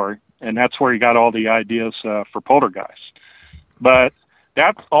story, and that's where he got all the ideas for Poltergeist. But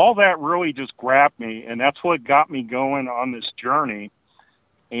all that really just grabbed me, and that's what got me going on this journey.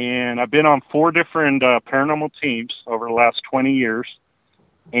 And I've been on 4 different paranormal teams over the last 20 years,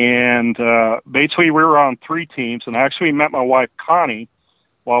 and basically we were on 3 teams, and I actually met my wife Connie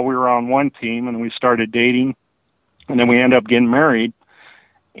while we were on one team, and we started dating, and then we ended up getting married.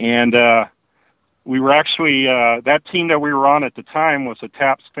 And we were actually, that team that we were on at the time was a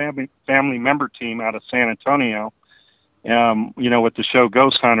TAPS family member team out of San Antonio, with the show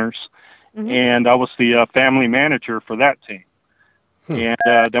Ghost Hunters. Mm-hmm. And I was the family manager for that team.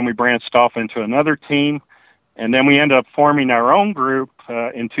 And then we branched off into another team. And then we ended up forming our own group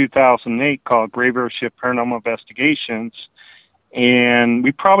in 2008 called Graveyard Shift Paranormal Investigations. And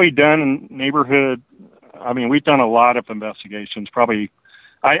we've probably done we've done a lot of investigations, probably.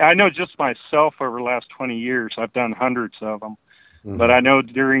 I know just myself over the last 20 years, I've done hundreds of them. Mm-hmm. But I know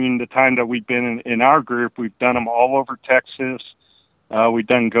during the time that we've been in our group, we've done them all over Texas. We've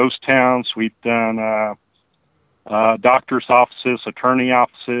done ghost towns. We've done doctor's offices, attorney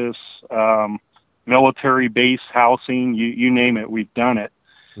offices, military base housing, you name it, we've done it.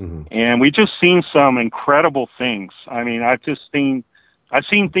 Mm-hmm. And we've just seen some incredible things. I mean, I've seen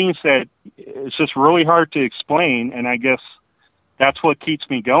things that it's just really hard to explain, and I guess that's what keeps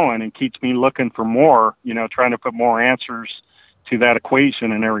me going and keeps me looking for more, trying to put more answers to that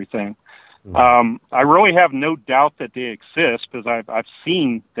equation and everything. Mm-hmm. I really have no doubt that they exist because I've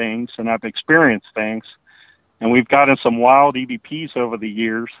seen things and I've experienced things, and we've gotten some wild EVPs over the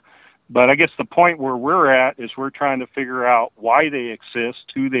years. But I guess the point where we're at is we're trying to figure out why they exist,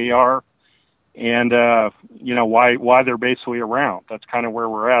 who they are, and why they're basically around. That's kind of where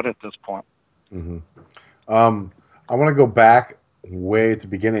we're at this point. Mm-hmm. I want to go back way at the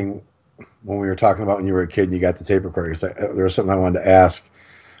beginning when we were talking about when you were a kid and you got the tape recorder. There was something I wanted to ask.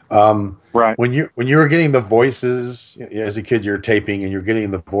 Right. When you were getting the voices as a kid, you're taping and you're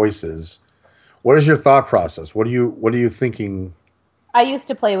getting the voices. What is your thought process? What are you thinking I used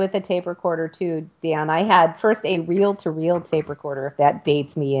to play with a tape recorder too, Dan. I had first a reel-to-reel tape recorder, if that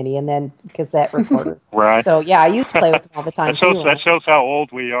dates me any, and then cassette recorders. Right. So yeah, I used to play with them all the time too. That shows how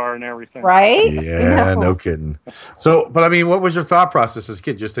old we are and everything. Right? Yeah, no kidding. So, but I mean, what was your thought process as a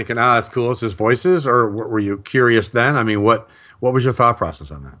kid? Just thinking, that's cool, it's his voices, or were you curious then? I mean, what was your thought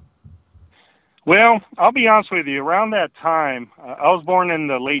process on that? Well, I'll be honest with you. Around that time, I was born in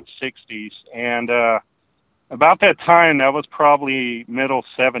the late 60s, and about that time, that was probably middle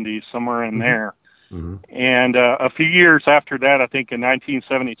 70s, somewhere in there. Mm-hmm. And a few years after that, I think in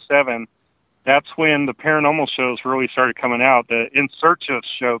 1977, that's when the paranormal shows really started coming out. The In Search of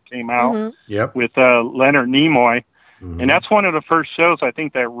show came out with Leonard Nimoy. Mm-hmm. And that's one of the first shows I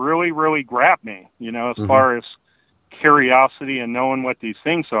think that really, really grabbed me, as far as curiosity and knowing what these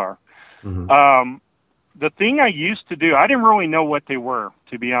things are. Mm-hmm. The thing I used to do, I didn't really know what they were,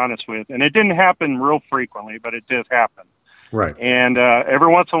 to be honest with. And it didn't happen real frequently, but it did happen. Right. And every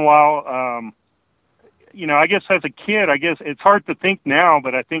once in a while, I guess as a kid, it's hard to think now,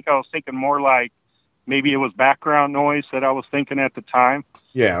 but I think I was thinking more like maybe it was background noise that I was thinking at the time.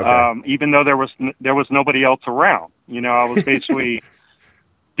 Yeah. Okay. Even though there was nobody else around. I was basically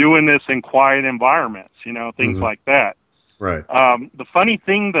doing this in quiet environments, things like that. Right. The funny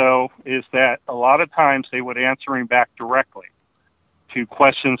thing, though, is that a lot of times they would answer me back directly to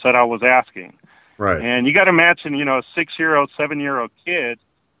questions that I was asking. Right. And you got to imagine, a 6-year-old, 7-year-old kid,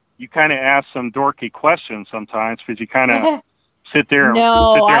 you kind of ask some dorky questions sometimes because you kind of sit there and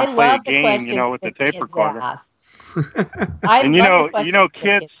play a game, with the tape recorder. And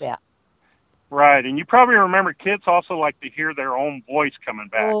kids right, and you probably remember kids also like to hear their own voice coming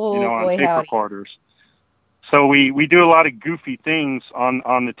back, on tape recorders. So we do a lot of goofy things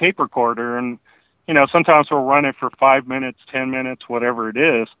on the tape recorder, and sometimes we'll run it for 5 minutes, 10 minutes, whatever it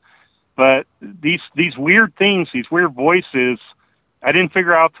is. But these weird things, these weird voices, I didn't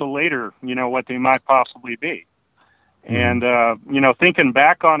figure out till later, what they might possibly be. And thinking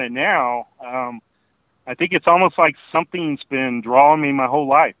back on it now, I think it's almost like something's been drawing me my whole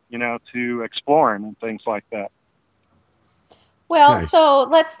life, to exploring and things like that. Well, nice. So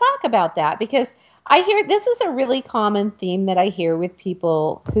let's talk about that, because I hear this is a really common theme that I hear with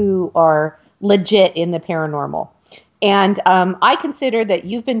people who are legit in the paranormal. And I consider that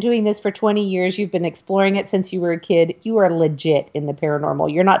you've been doing this for 20 years. You've been exploring it since you were a kid. You are legit in the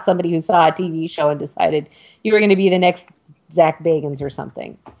paranormal. You're not somebody who saw a TV show and decided you were going to be the next Zach Bagans or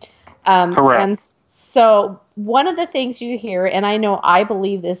something. Correct. And so one of the things you hear, and I know I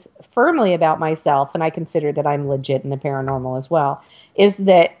believe this firmly about myself, and I consider that I'm legit in the paranormal as well, is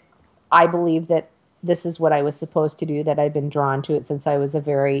that I believe that this is what I was supposed to do, that I've been drawn to it since I was a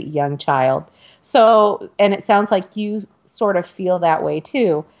very young child. So, and it sounds like you sort of feel that way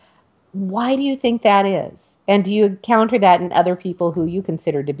too. Why do you think that is? And do you encounter that in other people who you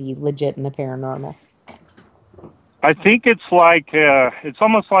consider to be legit in the paranormal? I think it's like, it's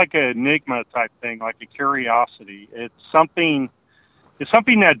almost like an enigma type thing, like a curiosity. It's something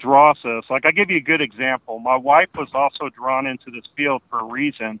that draws us. Like, I'll give you a good example. My wife was also drawn into this field for a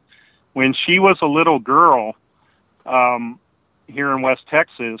reason. When she was a little girl here in West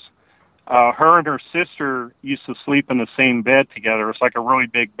Texas, her and her sister used to sleep in the same bed together. It's like a really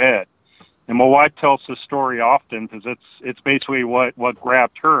big bed. And my wife tells this story often because it's basically what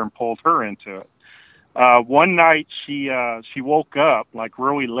grabbed her and pulled her into it. One night she woke up like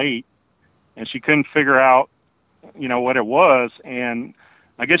really late, and she couldn't figure out, what it was. And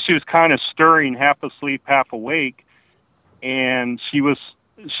I guess she was kind of stirring, half asleep, half awake. And she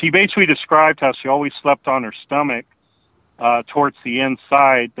basically described how she always slept on her stomach towards the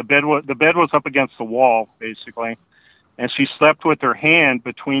inside. The bed was up against the wall, basically, and she slept with her hand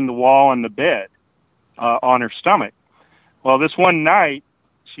between the wall and the bed on her stomach. Well, this one night,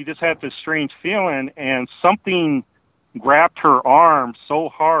 she just had this strange feeling, and something grabbed her arm so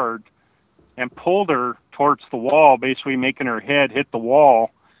hard and pulled her towards the wall, basically making her head hit the wall,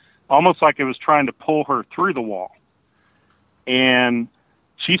 almost like it was trying to pull her through the wall. And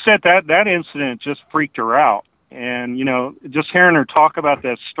she said that incident just freaked her out. And, just hearing her talk about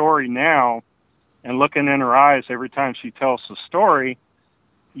that story now and looking in her eyes every time she tells the story,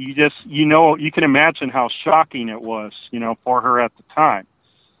 you can imagine how shocking it was, for her at the time.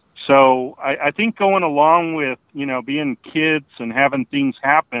 So I think going along with, being kids and having things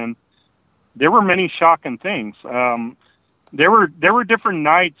happen, there were many shocking things. There were different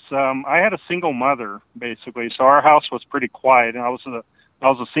nights. I had a single mother, basically, so our house was pretty quiet, and I was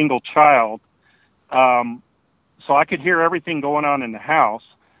a single child. So I could hear everything going on in the house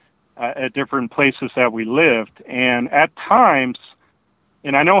at different places that we lived. And at times,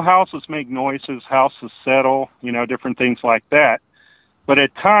 and I know houses make noises, houses settle, different things like that. But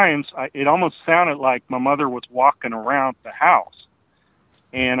at times, it almost sounded like my mother was walking around the house.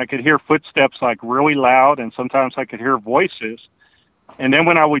 And I could hear footsteps like really loud, and sometimes I could hear voices. And then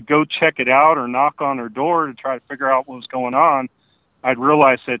when I would go check it out or knock on her door to try to figure out what was going on, I'd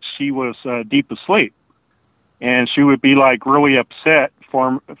realize that she was deep asleep. And she would be like really upset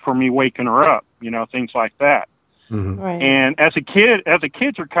for me waking her up, things like that. Mm-hmm. Right. And as a kid,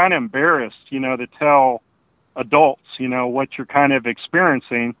 you're kind of embarrassed, to tell adults, what you're kind of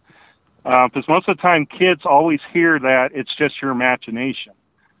experiencing. Because most of the time kids always hear that it's just your imagination.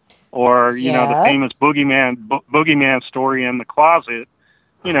 Or, the famous boogeyman story in the closet,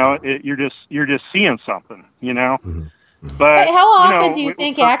 you're just seeing something, Mm-hmm. But how often do you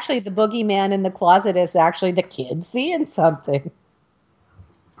think actually the boogeyman in the closet is actually the kid seeing something?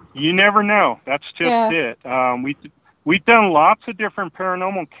 You never know. That's just it. We've done lots of different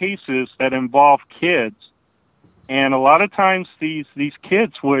paranormal cases that involve kids, and a lot of times these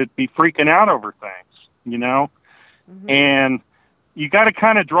kids would be freaking out over things, Mm-hmm. and you got to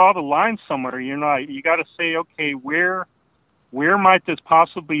kind of draw the line somewhere. You got to say, okay, where might this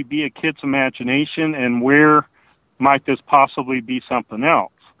possibly be a kid's imagination, and where might this possibly be something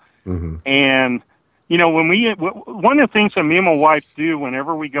else? Mm-hmm. And one of the things that me and my wife do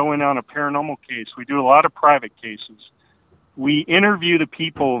whenever we go in on a paranormal case, we do a lot of private cases. We interview the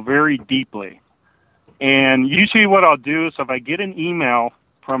people very deeply. And usually what I'll do is if I get an email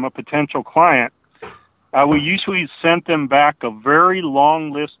from a potential client, I will usually send them back a very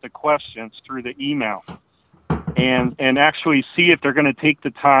long list of questions through the email and actually see if they're going to take the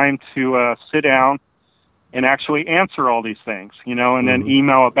time to sit down and actually answer all these things, and Mm-hmm. then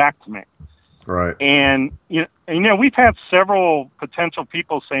email it back to me. Right. And, we've had several potential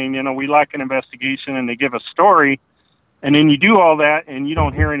people saying, we like an investigation, and they give a story, and then you do all that and you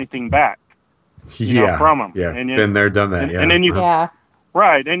don't hear anything back from them. Yeah, and been there, done that, and then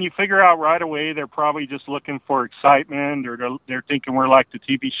right, and you figure out right away they're probably just looking for excitement, or they're thinking we're like the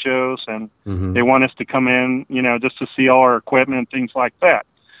TV shows, and Mm-hmm. they want us to come in, just to see all our equipment, things like that.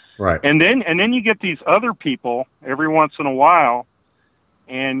 Right. And then you get these other people every once in a while,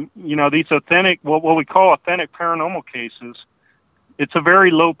 and these authentic, what we call authentic paranormal cases, it's a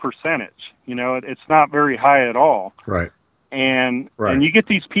very low percentage. It's not very high at all. Right. And you get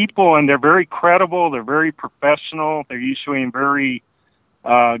these people, and they're very credible, they're very professional, they're usually in very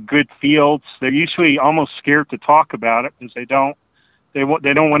good fields. They're usually almost scared to talk about it because they don't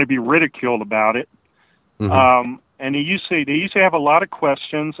want to be ridiculed about it. Mm-hmm. And they usually have a lot of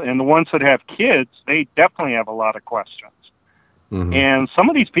questions, and the ones that have kids, they definitely have a lot of questions. Mm-hmm. And some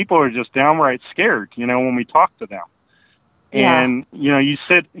of these people are just downright scared, when we talk to them. Yeah. And you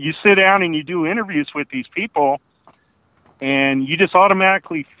sit down and you do interviews with these people, and you just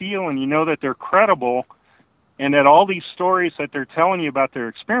automatically feel and that they're credible, and that all these stories that they're telling you about their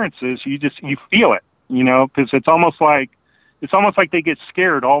experiences, you feel it, because it's almost like they get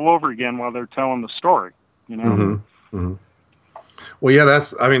scared all over again while they're telling the story, Mm-hmm. Mm-hmm. Well, yeah,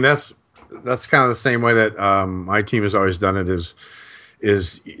 that's kind of the same way that my team has always done it.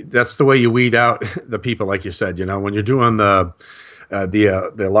 Is that's the way you weed out the people, like you said. When you're doing the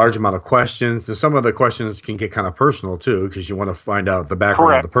large amount of questions, and some of the questions can get kind of personal too, because you want to find out the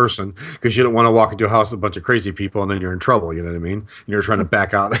background of the person, because you don't want to walk into a house with a bunch of crazy people and then you're in trouble. You know what I mean? And you're trying to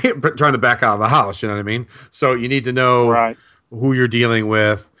back out of the house. You know what I mean? So you need to know who you're dealing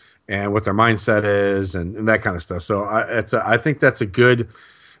with and what their mindset is, and that kind of stuff. So I think that's a good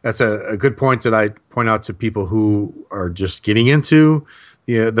point that I point out to people who are just getting into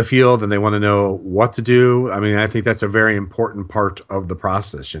the field and they want to know what to do. I mean, I think that's a very important part of the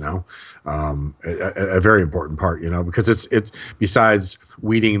process, a very important part, because it's besides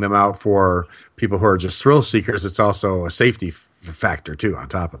weeding them out for people who are just thrill seekers, it's also a safety factor too on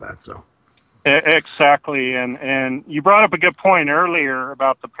top of that. So. Exactly, and you brought up a good point earlier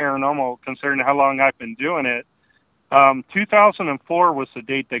about the paranormal, considering how long I've been doing it. 2004 was the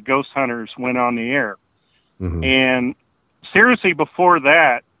date that Ghost Hunters went on the air. Mm-hmm. And seriously, before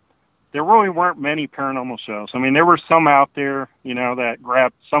that, there really weren't many paranormal shows. I mean, there were some out there, that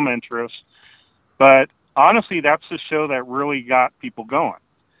grabbed some interest. But honestly, that's the show that really got people going.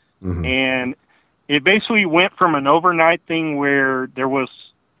 Mm-hmm. And it basically went from an overnight thing where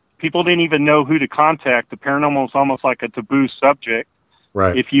people didn't even know who to contact. The paranormal was almost like a taboo subject.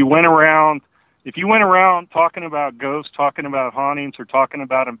 Right. If you went around talking about ghosts, talking about hauntings, or talking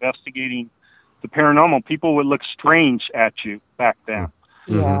about investigating the paranormal, people would look strange at you back then.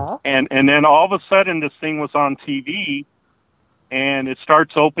 Yeah. And then all of a sudden this thing was on TV, and it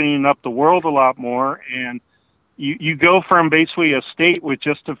starts opening up the world a lot more, and you go from basically a state with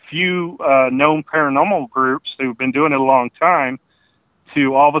just a few known paranormal groups who've been doing it a long time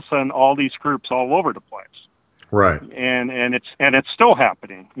to all of a sudden all these groups all over the place. Right. And it's still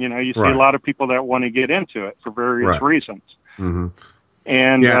happening. You know, you see a lot of people that want to get into it for various reasons. Mm-hmm.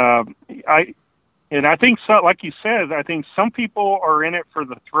 And I think so, like you said, I think some people are in it for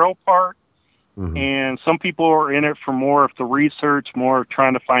the thrill part, and some people are in it for more of the research, more of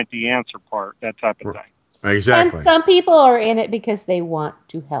trying to find the answer part, that type of thing. Exactly. And some people are in it because they want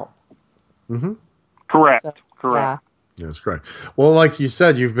to help. Mm-hmm. Correct. So, correct. Yeah. That's correct. Well, like you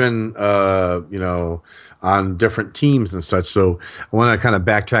said, you've been, on different teams and such. So I want to kind of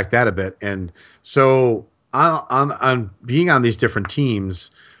backtrack that a bit. And so on being on these different teams,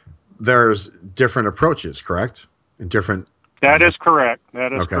 there's different approaches, correct? And different. That is correct.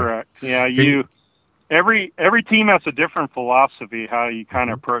 That is correct. Yeah. Every team has a different philosophy, how you kind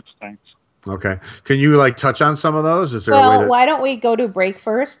of approach things. Okay. Can you touch on some of those? Is there well, a way to... why don't we go to break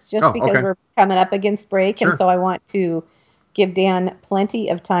first? Just because we're coming up against break. Sure. And so I want to give Dan plenty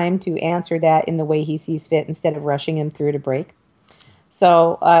of time to answer that in the way he sees fit instead of rushing him through to break.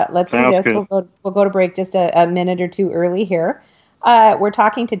 So let's do this. Good. We'll go to break just a minute or two early here. We're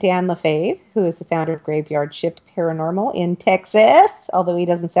talking to Dan Lefebvre, who is the founder of Graveyard Shift Paranormal in Texas, although he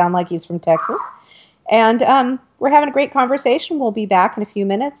doesn't sound like he's from Texas. And we're having a great conversation. We'll be back in a few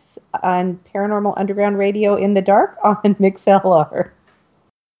minutes on Paranormal Underground Radio in the Dark on MixLR.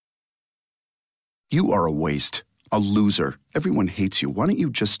 You are a waste. A loser. Everyone hates you. Why don't you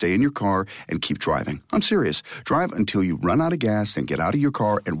just stay in your car and keep driving? I'm serious. Drive until you run out of gas, then get out of your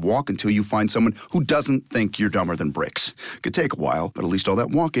car and walk until you find someone who doesn't think you're dumber than bricks. Could take a while, but at least all that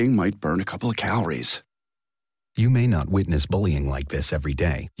walking might burn a couple of calories. You may not witness bullying like this every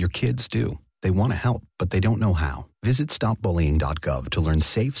day. Your kids do. They want to help, but they don't know how. Visit stopbullying.gov to learn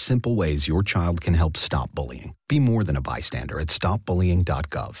safe, simple ways your child can help stop bullying. Be more than a bystander at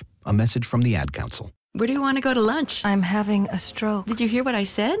stopbullying.gov. A message from the Ad Council. Where do you want to go to lunch? I'm having a stroke. Did you hear what I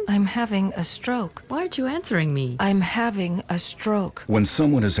said? I'm having a stroke. Why aren't you answering me? I'm having a stroke. When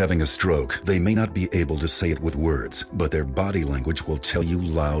someone is having a stroke, they may not be able to say it with words, but their body language will tell you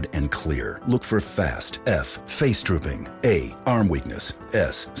loud and clear. Look for FAST. F. Face drooping. A. Arm weakness.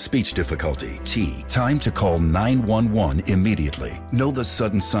 S. Speech difficulty. T. Time to call 911 immediately. Know the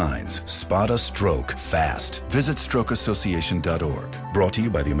sudden signs. Spot a stroke fast. Visit strokeassociation.org. Brought to you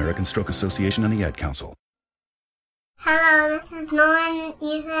by the American Stroke Association and the Ad Council. Hello, this is Nolan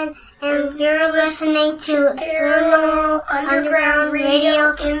Ethan, and you're listening to Paranormal Underground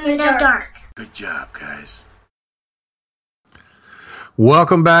Radio in the Dark. Good job, guys.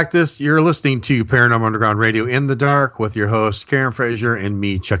 Welcome back. You're listening to Paranormal Underground Radio in the Dark with your host, Karen Frazier, and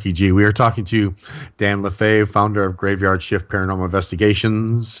me, Chucky G. We are talking to Dan Lefebvre, founder of Graveyard Shift Paranormal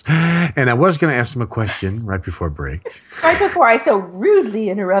Investigations. And I was going to ask him a question right before break. Right before I so rudely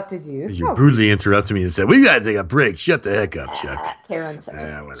interrupted you. You rudely interrupted me and said, we got to take a break. Shut the heck up, Chuck. Karen's such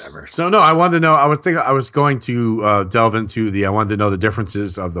a whatever. So, no, I wanted to know, I was going to delve into I wanted to know the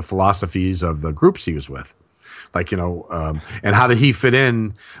differences of the philosophies of the groups he was with. And how did he fit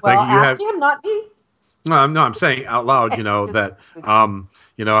in? Well, ask him, not me. No, I'm saying out loud, that,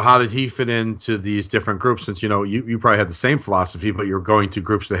 how did he fit into these different groups? Since, you probably had the same philosophy, but you're going to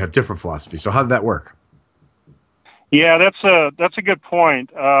groups that have different philosophies. So how did that work? Yeah, that's a good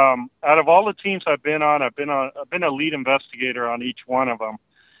point. Out of all the teams I've been on, I've been a lead investigator on each one of them.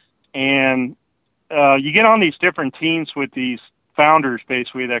 And you get on these different teams with these founders,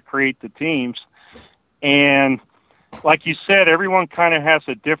 basically, that create the teams. And like you said, everyone kind of has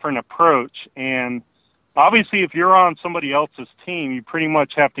a different approach. And obviously, if you're on somebody else's team, you pretty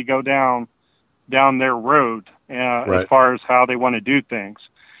much have to go down their road as far as how they want to do things.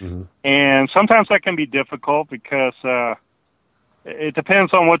 Mm-hmm. And sometimes that can be difficult because it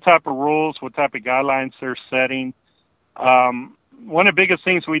depends on what type of rules, what type of guidelines they're setting. One of the biggest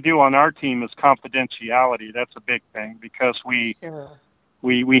things we do on our team is confidentiality. That's a big thing because we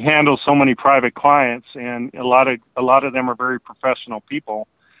handle so many private clients, and a lot of them are very professional people,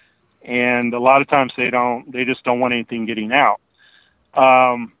 and a lot of times they just don't want anything getting out.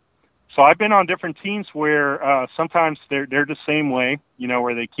 So I've been on different teams where sometimes they're the same way,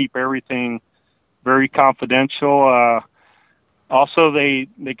 where they keep everything very confidential. Also, they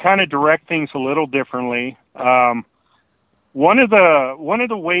kind of direct things a little differently. One of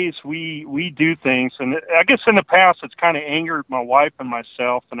the ways we do things, and I guess in the past it's kind of angered my wife and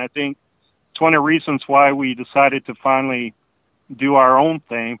myself, and I think it's one of the reasons why we decided to finally do our own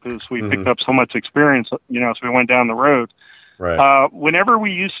thing, because we picked up so much experience, as we went down the road. Right. Whenever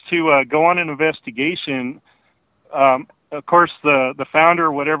we used to go on an investigation, of course the founder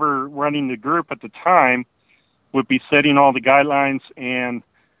or whatever running the group at the time would be setting all the guidelines, and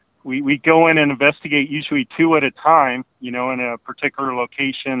we go in and investigate usually 2 at a time, in a particular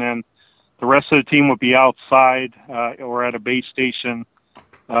location, and the rest of the team would be outside or at a base station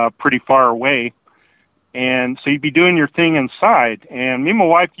pretty far away. And so you'd be doing your thing inside. And me and my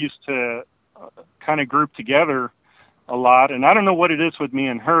wife used to kind of group together a lot. And I don't know what it is with me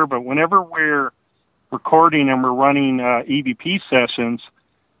and her, but whenever we're recording and we're running EVP sessions,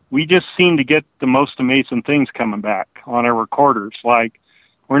 we just seem to get the most amazing things coming back on our recorders. Like,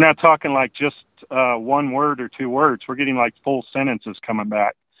 we're not talking like just 1 word or 2 words. We're getting like full sentences coming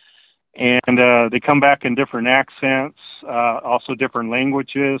back. And they come back in different accents, also different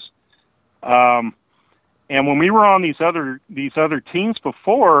languages. And when we were on these other teams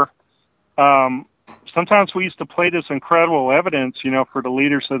before, sometimes we used to play this incredible evidence, for the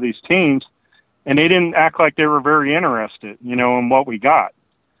leaders of these teams, and they didn't act like they were very interested, in what we got.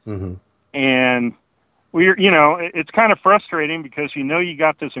 Mm-hmm. And it's kind of frustrating because you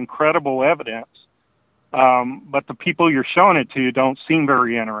got this incredible evidence, but the people you're showing it to don't seem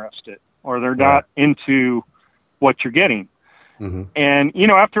very interested, or they're not into what you're getting. Mm-hmm. And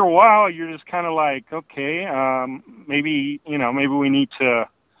after a while, you're just kind of like, okay, maybe we need to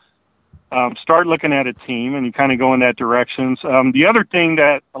start looking at a team, and you kind of go in that direction. The other thing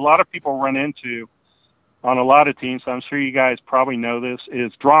that a lot of people run into on a lot of teams, I'm sure you guys probably know this,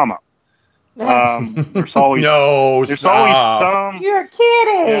 is drama. There's always always some. You're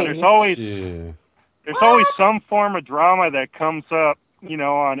kidding. Yeah, there's always some form of drama that comes up,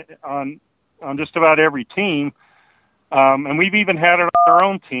 on just about every team. And we've even had it on our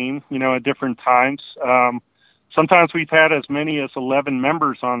own team, at different times. Sometimes we've had as many as 11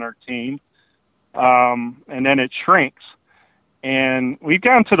 members on our team, and then it shrinks. And we've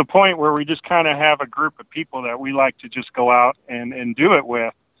gotten to the point where we just kind of have a group of people that we like to just go out and do it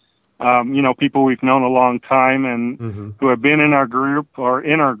with. People we've known a long time and who have been in our group or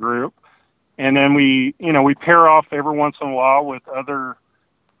in our group. And then we pair off every once in a while with other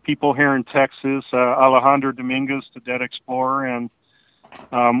people here in Texas, Alejandro Dominguez, the Dead Explorer, and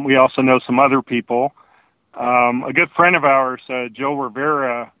we also know some other people. A good friend of ours, Joe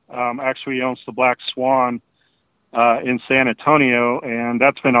Rivera, actually owns the Black Swan in San Antonio, and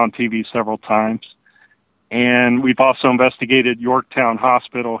that's been on TV several times. And we've also investigated Yorktown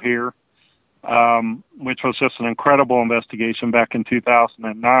Hospital here, which was just an incredible investigation back in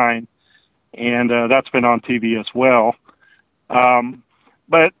 2009, and that's been on TV as well.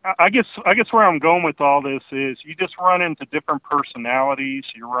 But I guess where I'm going with all this is you just run into different personalities,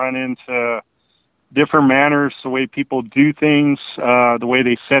 you run into different manners, the way people do things, the way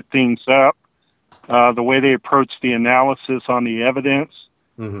they set things up, the way they approach the analysis on the evidence,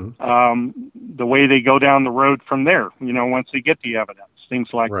 the way they go down the road from there, once they get the evidence, things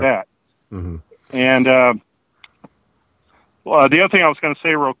like that. Mm-hmm. And the other thing I was going to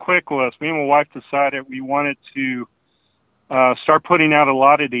say real quick was me and my wife decided we wanted to start putting out a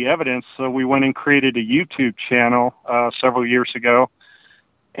lot of the evidence, so we went and created a YouTube channel several years ago,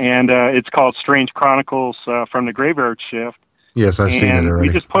 and it's called Strange Chronicles from the Graveyard Shift. Yes, I've seen it already.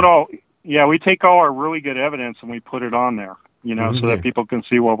 We just we take all our really good evidence and we put it on there, so that people can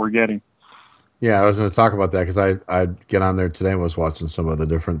see what we're getting. Yeah, I was going to talk about that because I'd get on there today and was watching some of the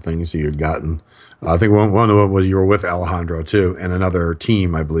different things that you'd gotten. I think one of them was you were with Alejandro too, and another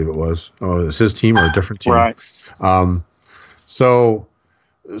team, I believe it was. Oh, it was his team or a different team? Right. So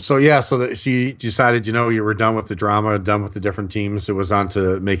you decided, you were done with the drama, done with the different teams. It was on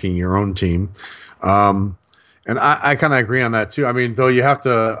to making your own team. And I kind of agree on that too. I mean, though you have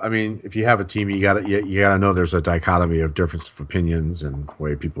to, if you have a team, you gotta know there's a dichotomy of difference of opinions and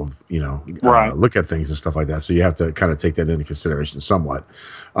way people, look at things and stuff like that. So you have to kind of take that into consideration somewhat.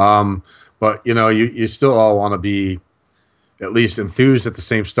 But you still all want to be at least enthused at the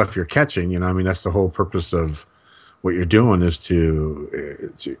same stuff you're catching. That's the whole purpose of what you're doing is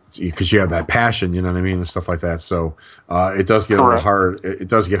to because you have that passion, and stuff like that. So it does get a little hard. It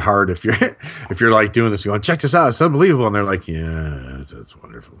does get hard if you're like doing this, going, check this out, it's unbelievable, and they're like, yeah, it's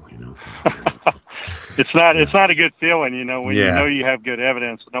wonderful, It's not a good feeling, when you know you have good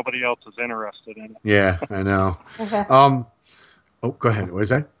evidence, but nobody else is interested in it. Yeah, I know. Go ahead. What is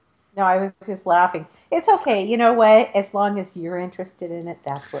that? No, I was just laughing. It's okay. You know what? As long as you're interested in it,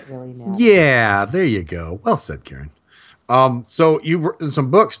 that's what really matters. Yeah, there you go. Well said, Karen. So you've written some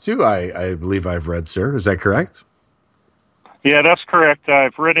books too, I believe I've read, sir. Is that correct? Yeah, that's correct.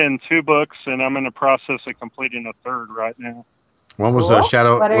 I've written 2 books, and I'm in the process of completing a 3rd right now. One was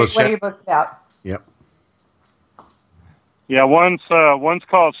Shadow. What are your books about? Yep. Yeah, one's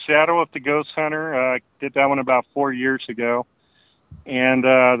called Shadow of the Ghost Hunter. I did that one about 4 years ago. And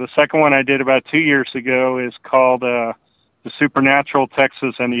the second one I did about 2 years ago is called the Supernatural,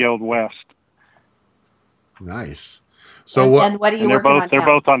 Texas, and the Old West. Nice. So and what are you working on? They're now?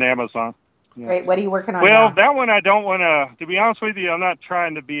 both on Amazon. Yeah. Great. What are you working on Well, now? that one I don't want to be honest with you, I'm not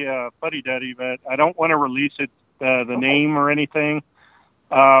trying to be a fuddy-duddy, but I don't want to release it, the name or anything.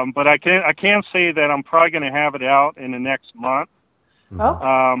 But I can say that I'm probably going to have it out in the next month.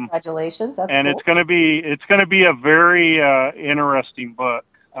 Oh, congratulations! That's and cool. it's going to be a very interesting book.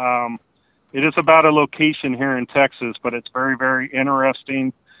 It is about a location here in Texas, but it's very, very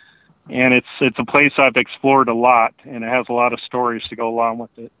interesting, and it's a place I've explored a lot, and it has a lot of stories to go along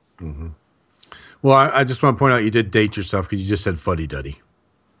with it. Mm-hmm. Well, I just want to point out you did date yourself because you just said fuddy-duddy.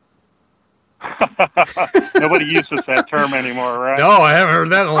 Nobody uses that term anymore, right? No, I haven't heard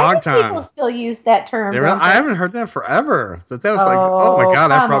that in a long time. People still use that term. I haven't heard that forever. That was like, oh my God,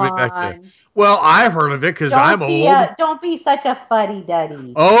 that brought me back to. Well, I've heard of it because I'm old. Don't be such a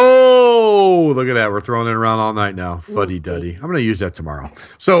fuddy-duddy. Oh, look at that. We're throwing it around all night now. Fuddy-duddy. I'm going to use that tomorrow.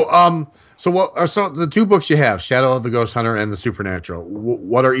 So the two books you have, Shadow of the Ghost Hunter and The Supernatural,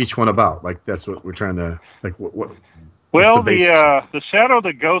 what are each one about? Like, that's what we're trying to, like, what well, the Shadow of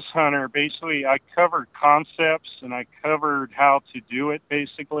the Ghost Hunter, basically, I covered concepts and I covered how to do it,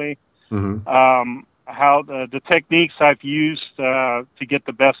 basically. Mm-hmm. How the techniques I've used to get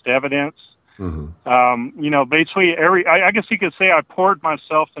the best evidence. Mm-hmm. Basically, I guess you could say I poured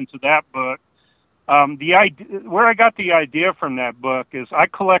myself into that book. The idea, where I got the idea from that book is I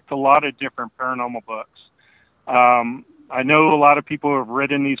collect a lot of different paranormal books. I know a lot of people who have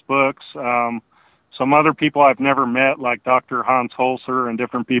written these books. Some other people I've never met, like Dr. Hans Holzer and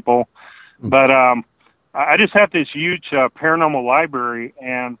different people. Mm-hmm. But I just have this huge paranormal library.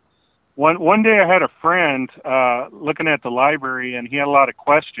 And one day I had a friend looking at the library, and he had a lot of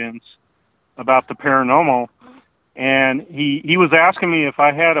questions about the paranormal. And he was asking me if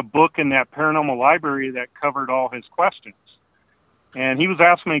I had a book in that paranormal library that covered all his questions. And he was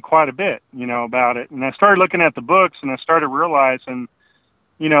asking me quite a bit, about it. And I started looking at the books, and I started realizing,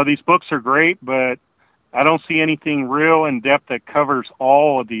 these books are great, but I don't see anything real in depth that covers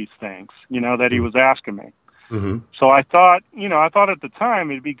all of these things, that he was asking me. Mm-hmm. So I thought at the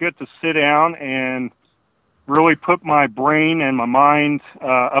time it'd be good to sit down and really put my brain and my mind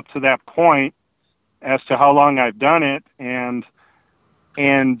up to that point as to how long I've done it, and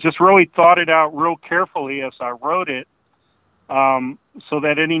just really thought it out real carefully as I wrote it, so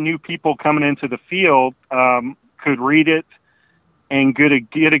that any new people coming into the field could read it and get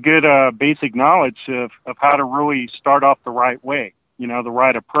a good basic knowledge of how to really start off the right way, the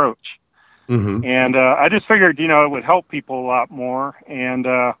right approach. Mm-hmm. And I just figured, it would help people a lot more. And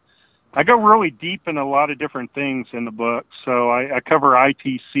I go really deep in a lot of different things in the book. So I cover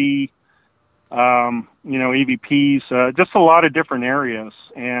ITC, EVPs, just a lot of different areas.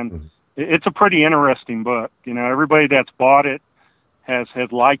 And it's a pretty interesting book. Everybody that's bought it has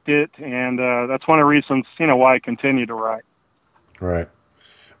liked it. And that's one of the reasons, why I continue to write. Right.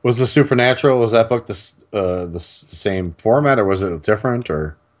 Was The Supernatural, was that book the same format, or was it different,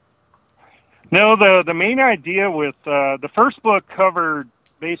 or? No, the main idea with the first book covered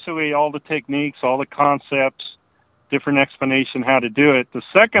basically all the techniques, all the concepts, different explanation how to do it. The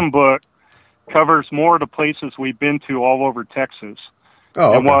second book covers more of the places we've been to all over Texas,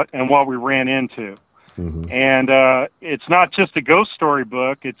 and what we ran into. Mm-hmm. And it's not just a ghost story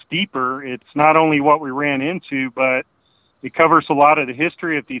book; it's deeper. It's not only what we ran into, but it covers a lot of the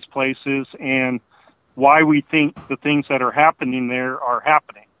history of these places and why we think the things that are happening there are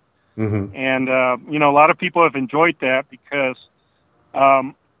happening. Mm-hmm. And, a lot of people have enjoyed that because,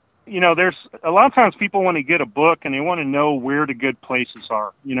 there's a lot of times people want to get a book and they want to know where the good places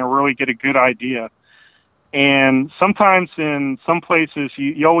are, really get a good idea. And sometimes in some places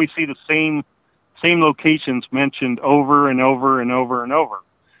you always see the same locations mentioned over and over and over and over.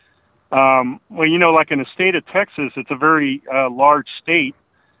 Like in the state of Texas, it's a very large state,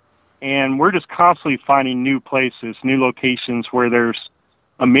 and we're just constantly finding new places, new locations where there's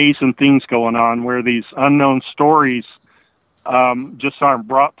amazing things going on, where these unknown stories just aren't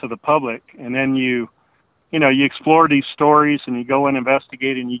brought to the public. And then you explore these stories and you go and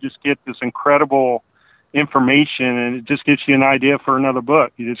investigate, and you just get this incredible information, and it just gives you an idea for another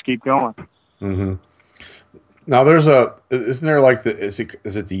book. You just keep going. Mm-hmm. Now isn't there like is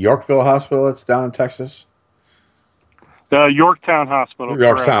it the Yorkville Hospital that's down in Texas? The Yorktown Hospital.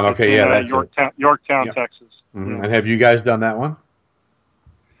 Yorktown, correct. okay, that's Yorktown, yeah. Texas. Mm-hmm. Yeah. And have you guys done that one?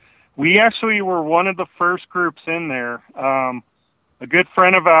 We actually were one of the first groups in there. A good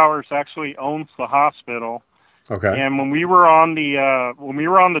friend of ours actually owns the hospital. Okay. And when we were on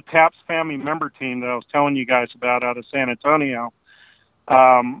the TAPS family member team that I was telling you guys about out of San Antonio,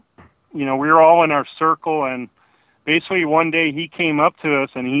 we were all in our circle, and basically one day he came up to us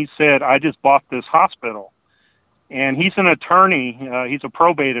and he said, I just bought this hospital. And he's an attorney. He's a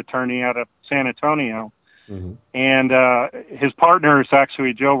probate attorney out of San Antonio. Mm-hmm. And his partner is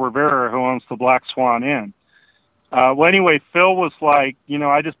actually Joe Rivera, who owns the Black Swan Inn. Well, anyway, Phil was like,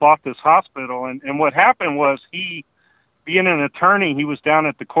 I just bought this hospital. And what happened was he, being an attorney, he was down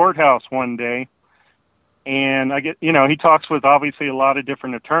at the courthouse one day. And he talks with obviously a lot of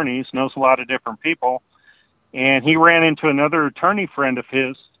different attorneys, knows a lot of different people. And he ran into another attorney friend of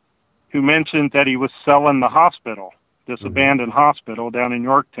his who mentioned that he was selling the hospital, this abandoned hospital down in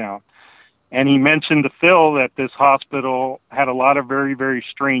Yorktown. And he mentioned to Phil that this hospital had a lot of very, very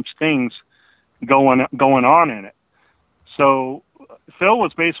strange things going on in it. So Phil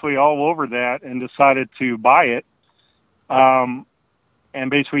was basically all over that and decided to buy it and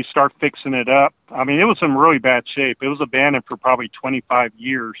basically start fixing it up. I mean, it was in really bad shape. It was abandoned for probably 25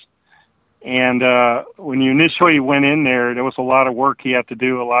 years. And when you initially went in there was a lot of work he had to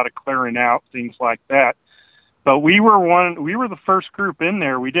do, a lot of clearing out, things like that. But we were the first group in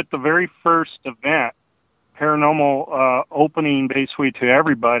there. We did the very first event, paranormal opening basically to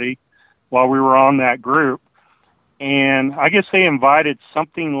everybody while we were on that group. And I guess they invited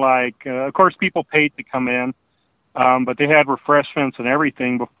something like, of course, people paid to come in, but they had refreshments and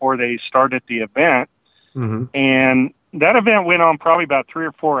everything before they started the event. Mm-hmm. And that event went on probably about 3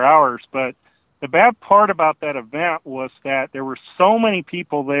 or 4 hours, but the bad part about that event was that there were so many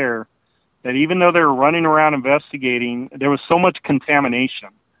people there that even though they were running around investigating, there was so much contamination.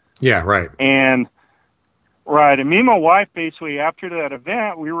 Yeah, right. And me and my wife, basically, after that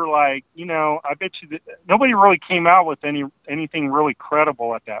event, we were like, I bet you that nobody really came out with anything really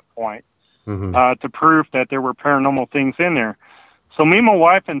credible at that point to prove that there were paranormal things in there. So me and my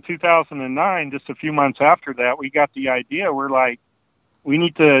wife in 2009, just a few months after that, we got the idea. We're like, we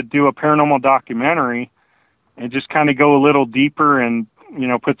need to do a paranormal documentary and just kind of go a little deeper and,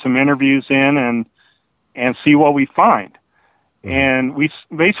 put some interviews in and see what we find. Mm-hmm. And we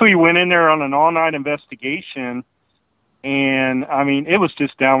basically went in there on an all-night investigation. And, I mean, it was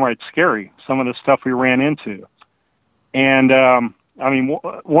just downright scary, some of the stuff we ran into. And,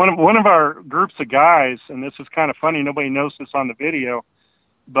 one of our groups of guys, and this is kind of funny, nobody knows this on the video,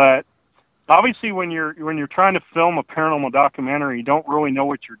 but obviously when you're trying to film a paranormal documentary, you don't really know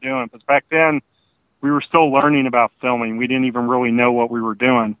what you're doing. Because back then, we were still learning about filming. We didn't even really know what we were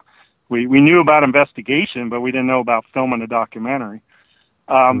doing. We knew about investigation, but we didn't know about filming a documentary.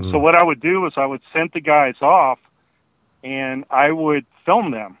 So what I would do is I would send the guys off, and I would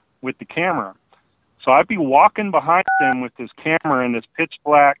film them with the camera. So I'd be walking behind them with this camera in this pitch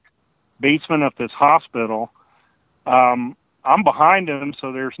black basement of this hospital. I'm behind them,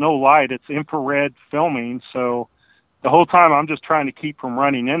 so there's no light. It's infrared filming. So the whole time I'm just trying to keep from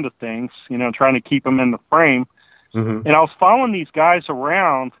running into things, trying to keep them in the frame. Mm-hmm. And I was following these guys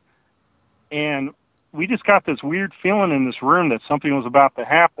around, and we just got this weird feeling in this room that something was about to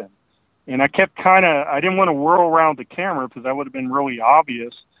happen. And I kept I didn't want to whirl around the camera because that would have been really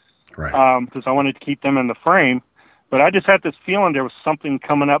obvious. Right. Because I wanted to keep them in the frame. But I just had this feeling there was something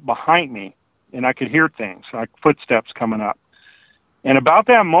coming up behind me, and I could hear things, like footsteps coming up. And about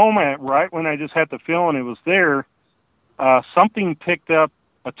that moment, right when I just had the feeling it was there, something picked up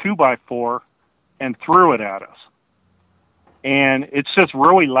a 2x4 and threw it at us. And it's just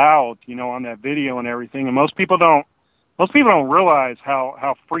really loud, on that video and everything. And most people don't realize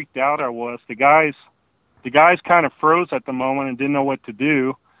how freaked out I was. The guys kind of froze at the moment and didn't know what to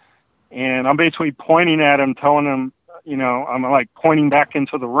do. And I'm basically pointing at them, telling them, I'm like pointing back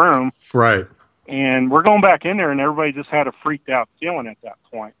into the room. Right. And we're going back in there, and everybody just had a freaked out feeling at that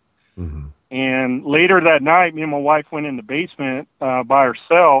point. Mm-hmm. And later that night, me and my wife went in the basement by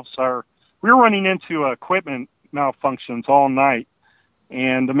ourselves. We were running into equipment malfunctions all night.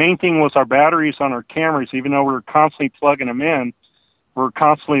 And the main thing was our batteries on our cameras, even though we were constantly plugging them in, were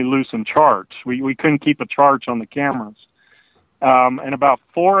constantly losing charge. We couldn't keep a charge on the cameras. And about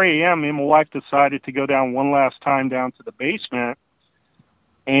 4 a.m., me and my wife decided to go down one last time down to the basement.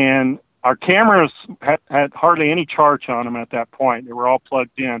 And our cameras had hardly any charge on them at that point. They were all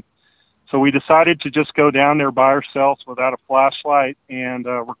plugged in. So we decided to just go down there by ourselves without a flashlight and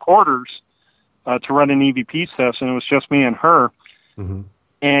recorders to run an EVP session. It was just me and her. Mm-hmm.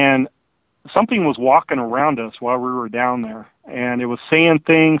 And something was walking around us while we were down there. And it was saying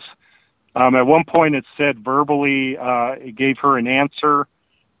things. At one point it said verbally, it gave her an answer.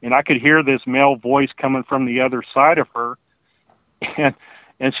 And I could hear this male voice coming from the other side of her.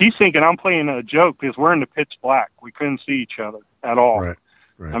 And she's thinking I'm playing a joke because we're in the pitch black. We couldn't see each other at all. Right.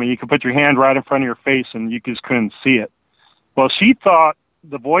 I mean, you could put your hand right in front of your face and you just couldn't see it. Well, she thought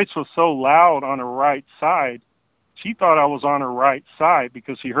the voice was so loud on her right side, she thought I was on her right side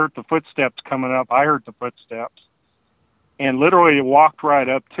because she heard the footsteps coming up. I heard the footsteps. And literally it walked right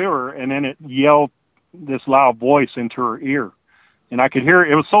up to her, and then it yelled this loud voice into her ear. And I could hear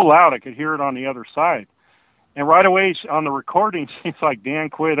it. It was so loud I could hear it on the other side. And right away on the recording, she's like, Dan,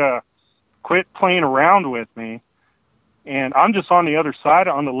 quit playing around with me. And I'm just on the other side,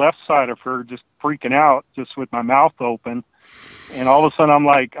 on the left side of her, just freaking out, just with my mouth open. And all of a sudden I'm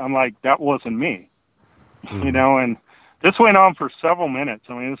like, that wasn't me, you know, and this went on for several minutes.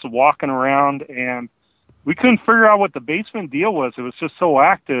 I mean, this was walking around, and we couldn't figure out what the basement deal was. It was just so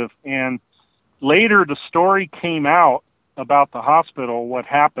active. And later the story came out about the hospital, what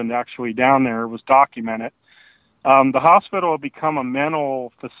happened actually down there. It was documented. The hospital had become a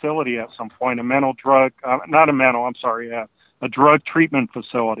mental facility at some point, a drug treatment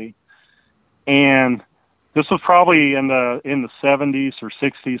facility. And this was probably in the 70s or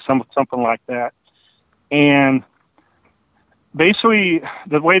 60s, something like that. And basically,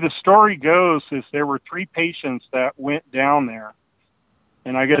 the way the story goes is there were 3 patients that went down there.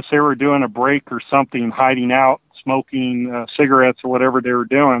 And I guess they were doing a break or something, hiding out, smoking cigarettes or whatever they were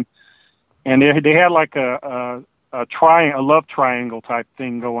doing. And they had like a love triangle type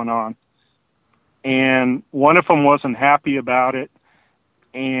thing going on. And one of them wasn't happy about it.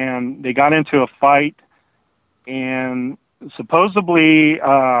 And they got into a fight. And supposedly,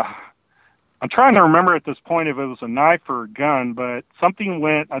 I'm trying to remember at this point if it was a knife or a gun, but something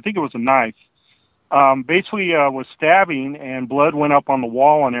went, I think it was a knife, basically was stabbing, and blood went up on the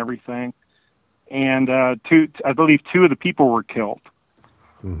wall and everything. And I believe 2 of the people were killed.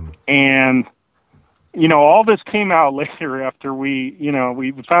 Mm-hmm. And, you know, all this came out later after we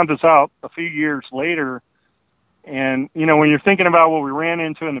found this out a few years later. And, you know, when you're thinking about what we ran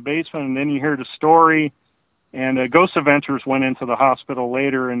into in the basement, and then you hear the story, and Ghost Adventures went into the hospital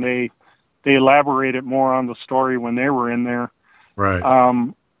later, and they elaborated more on the story when they were in there. Right.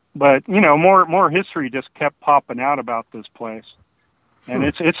 But, you know, more history just kept popping out about this place. And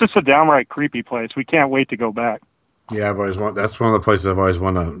it's just a downright creepy place. We can't wait to go back. Yeah, that's one of the places I've always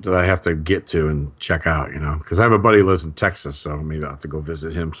wanted that I have to get to and check out, you know, because I have a buddy who lives in Texas, so maybe I'll have to go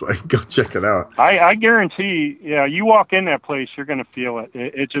visit him so I can go check it out. I guarantee, you walk in that place, you're going to feel it.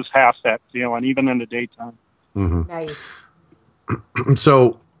 It just has that feeling, even in the daytime. Mm-hmm. Nice.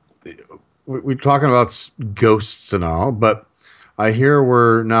 So we're talking about ghosts and all, but I hear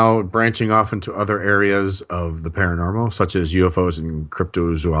we're now branching off into other areas of the paranormal, such as UFOs and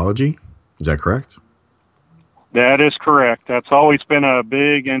cryptozoology. Is that correct? That is correct. That's always been a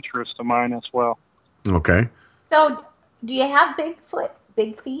big interest of mine as well. Okay. So, do you have Bigfoot?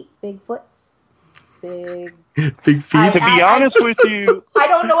 Big feet? Bigfoots? Big feet? To be honest with you, I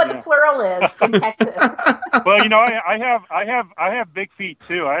don't know what the plural is in Texas. Well, you know, I have big feet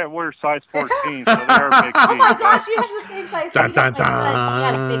too. I wear size 14, so they are big feet. Oh my gosh, you have the same size feet. Dun, dun, He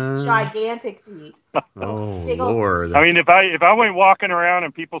has dun. big, gigantic feet. Oh, big old Lord. I mean, if I went walking around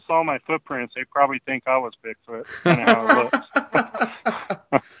and people saw my footprints, they'd probably think I was Bigfoot. Kind of how it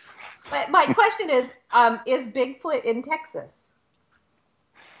looks. But my question is Bigfoot in Texas?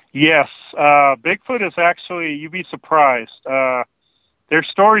 Yes, Bigfoot is actually, you'd be surprised. There's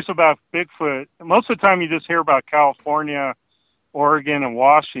stories about Bigfoot. Most of the time you just hear about California, Oregon, and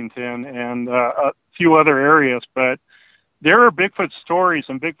Washington, and a few other areas, but there are Bigfoot stories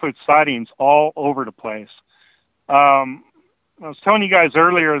and Bigfoot sightings all over the place. I was telling you guys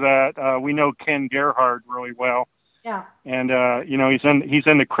earlier that we know Ken Gerhard really well. Yeah. And, you know, he's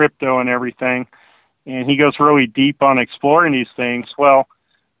into crypto and everything, and he goes really deep on exploring these things. Well,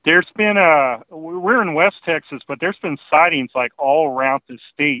 there's been we're in West Texas, but there's been sightings like all around the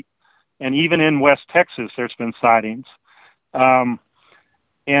state, and even in West Texas, there's been sightings. And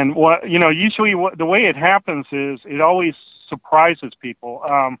usually the way it happens is it always surprises people.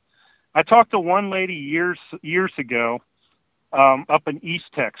 I talked to one lady years ago, up in East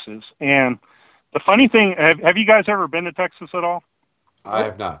Texas, and the funny thing, have you guys ever been to Texas at all? I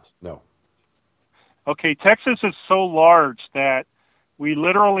have not, no. Okay, Texas is so large that we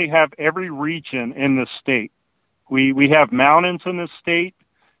literally have every region in the state. We have mountains in the state.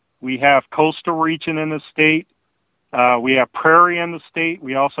 We have coastal region in the state. We have prairie in the state.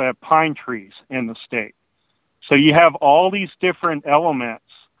 We also have pine trees in the state. So you have all these different elements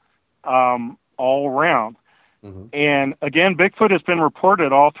all around. Mm-hmm. And again, Bigfoot has been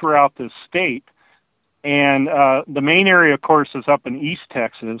reported all throughout this state. And the main area, of course, is up in East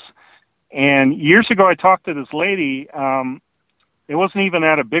Texas. And years ago, I talked to this lady. It wasn't even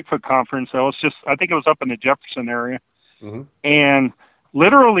at a Bigfoot conference. I think it was up in the Jefferson area. Mm-hmm. And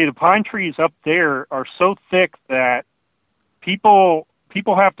literally the pine trees up there are so thick that people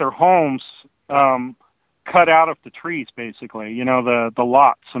have their homes cut out of the trees, basically, you know, the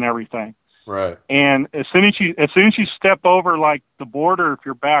lots and everything. Right. And as soon as you step over like the border of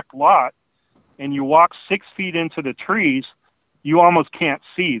your back lot and you walk 6 feet into the trees, you almost can't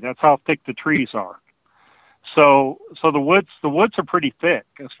see. That's how thick the trees are. So the woods are pretty thick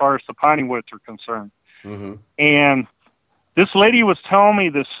as far as the piney woods are concerned. Mm-hmm. And this lady was telling me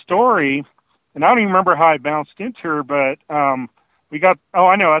this story, and I don't even remember how I bounced into her, but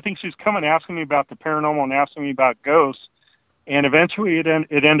I know, I think she was coming asking me about the paranormal and asking me about ghosts, and eventually it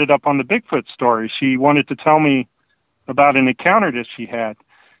ended up on the Bigfoot story. She wanted to tell me about an encounter that she had.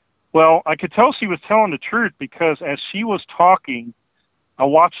 Well, I could tell she was telling the truth because as she was talking, I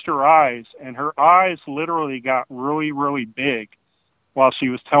watched her eyes, and her eyes literally got really, really big while she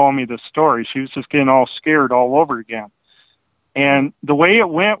was telling me the story. She was just getting all scared all over again. And the way it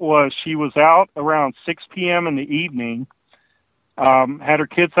went was she was out around 6 p.m. in the evening, had her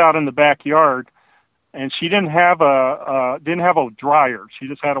kids out in the backyard, and she didn't have a dryer. She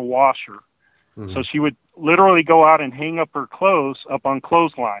just had a washer. Mm-hmm. So she would literally go out and hang up her clothes up on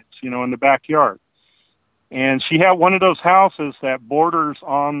clotheslines, you know, in the backyard. And she had one of those houses that borders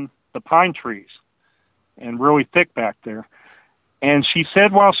on the pine trees and really thick back there. And she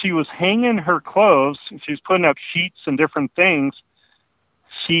said while she was hanging her clothes, she was putting up sheets and different things,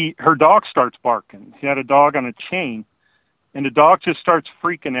 her dog starts barking. She had a dog on a chain. And the dog just starts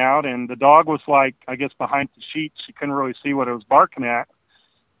freaking out, and the dog was like, I guess, behind the sheets. She couldn't really see what it was barking at.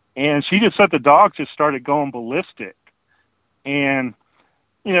 And she just said the dog just started going ballistic. And,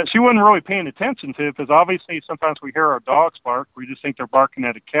 you know, she wasn't really paying attention to it because obviously sometimes we hear our dogs bark. We just think they're barking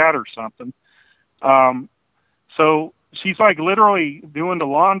at a cat or something. So she's like literally doing the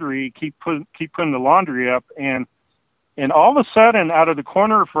laundry, keep putting the laundry up. And all of a sudden, out of the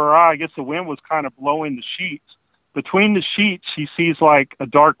corner of her eye, I guess the wind was kind of blowing the sheets. Between the sheets, she sees like a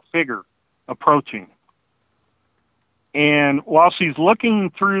dark figure approaching. And while she's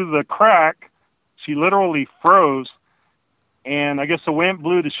looking through the crack, she literally froze. And I guess the wind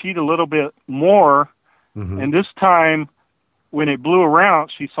blew the sheet a little bit more. Mm-hmm. And this time, when it blew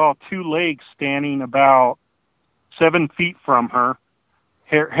around, she saw two legs standing about 7 feet from her.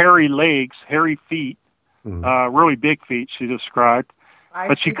 Hairy legs, hairy feet, really big feet, she described.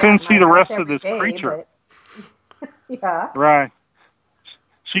 But she couldn't see the rest of this creature. Yeah. Right.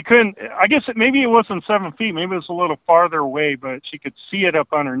 She couldn't, I guess maybe it wasn't 7 feet, maybe it was a little farther away, but she could see it up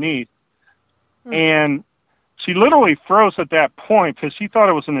underneath. And she literally froze at that point because she thought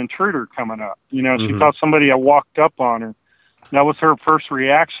it was an intruder coming up. You know, she thought somebody had walked up on her. That was her first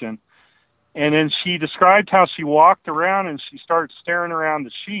reaction. And then she described how she walked around and she started staring around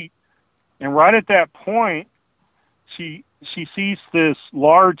the sheet. And right at that point, she sees this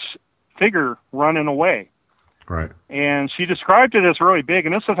large figure running away. Right. And she described it as really big,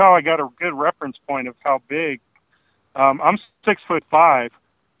 and this is how I got a good reference point of how big. I'm 6'5",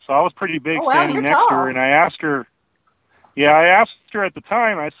 so I was pretty big standing next to her, and I asked her at the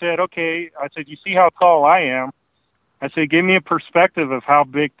time, I said, okay, you see how tall I am? I said, give me a perspective of how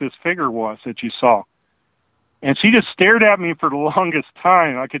big this figure was that you saw. And she just stared at me for the longest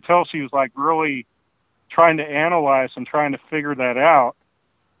time. I could tell she was like really trying to analyze and trying to figure that out.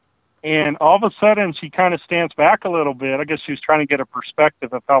 And all of a sudden, she kind of stands back a little bit. I guess she was trying to get a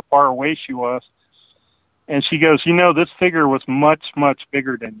perspective of how far away she was. And she goes, you know, this figure was much, much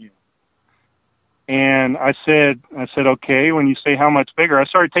bigger than you. And I said, okay, when you say how much bigger, I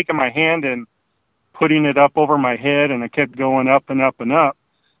started taking my hand and putting it up over my head, and I kept going up and up and up.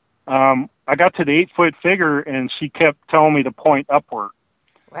 I got to the 8 foot figure, and she kept telling me to point upward.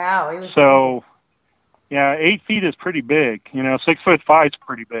 Wow. It was so... Yeah, 8 feet is pretty big. You know, 6'5" is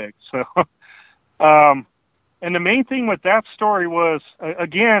pretty big. So, and the main thing with that story was,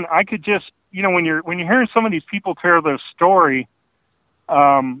 again, I could just, you know, when you're hearing some of these people tell their story,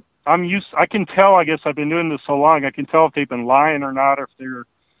 I can tell. I guess I've been doing this so long. I can tell if they've been lying or not, or if they're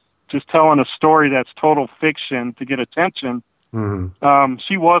just telling a story that's total fiction to get attention. Mm-hmm.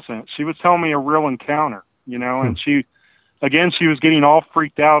 She wasn't. She was telling me a real encounter. You know, and she was getting all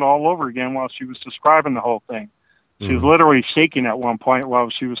freaked out all over again while she was describing the whole thing. She was literally shaking at one point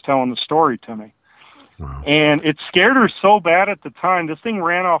while she was telling the story to me. Wow. And it scared her so bad at the time. This thing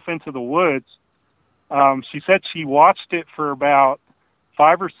ran off into the woods. She said she watched it for about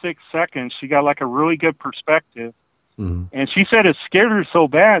 5 or 6 seconds. She got like a really good perspective. And she said it scared her so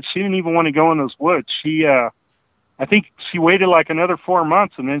bad she didn't even want to go in those woods. I think she waited like another 4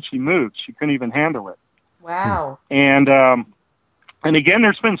 months and then she moved. She couldn't even handle it. Wow. And again,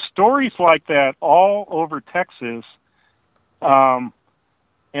 there's been stories like that all over Texas. And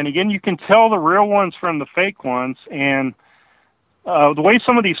again, you can tell the real ones from the fake ones. And the way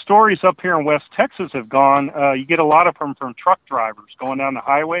some of these stories up here in West Texas have gone, you get a lot of them from truck drivers going down the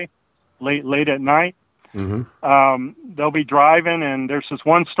highway late at night. They'll be driving, and there's this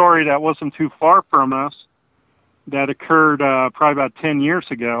one story that wasn't too far from us that occurred probably about 10 years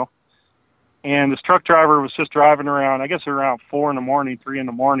ago. And this truck driver was just driving around, I guess around 4 in the morning, 3 in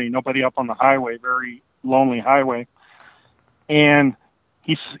the morning, nobody up on the highway, very lonely highway. And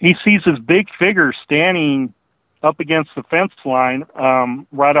he sees this big figure standing up against the fence line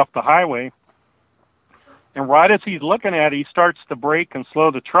right off the highway. And right as he's looking at it, he starts to brake and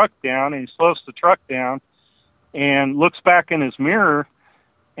slow the truck down, and he slows the truck down and looks back in his mirror,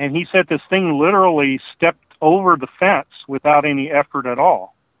 and he said this thing literally stepped over the fence without any effort at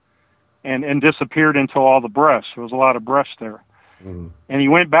all and disappeared into all the brush. There was a lot of brush there. And he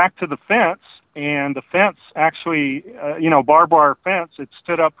went back to the fence, and the fence actually, barbed wire fence, it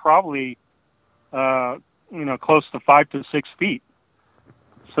stood up probably, close to 5 to 6 feet.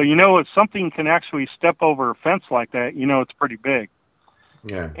 So, if something can actually step over a fence like that, it's pretty big.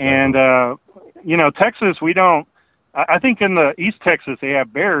 Yeah. And, Texas, we don't, I think in the East Texas they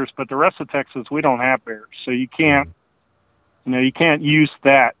have bears, but the rest of Texas, we don't have bears. So you can't, you can't use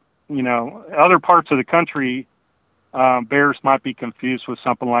that. Other parts of the country, bears might be confused with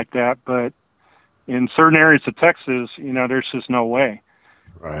something like that, but in certain areas of Texas, there's just no way.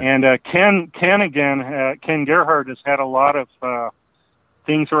 Right. And Ken Gerhardt has had a lot of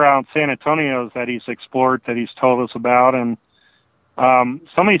things around San Antonio that he's explored, that he's told us about, and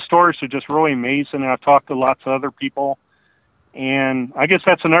some of these stories are just really amazing. I've talked to lots of other people, and I guess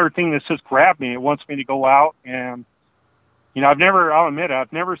that's another thing that's just grabbed me. It wants me to go out, and I'll admit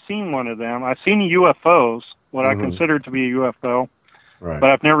I've never seen one of them. I've seen UFOs, what I consider to be a UFO, but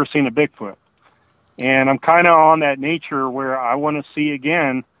I've never seen a Bigfoot. And I'm kind of on that nature where I want to see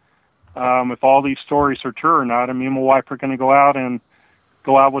again if all these stories are true or not. And me and my wife are going to go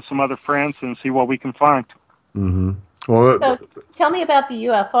out with some other friends and see what we can find. Well, so tell me about the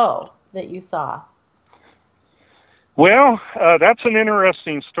UFO that you saw. Well, that's an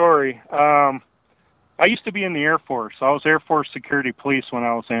interesting story. I used to be in the Air Force. I was Air Force Security Police when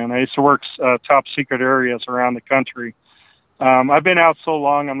I was in. I used to work top secret areas around the country. I've been out so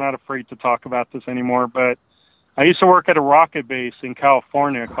long, I'm not afraid to talk about this anymore, but I used to work at a rocket base in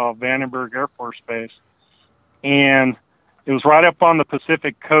California called Vandenberg Air Force Base. And it was right up on the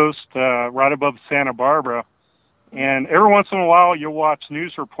Pacific coast, right above Santa Barbara. And every once in a while, you'll watch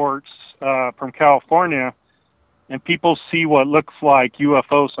news reports from California, and people see what looks like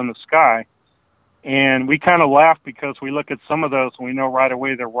UFOs in the sky. And we kind of laugh because we look at some of those and we know right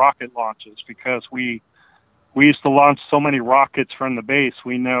away they're rocket launches, because we used to launch so many rockets from the base.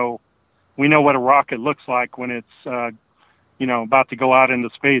 We know what a rocket looks like when it's about to go out into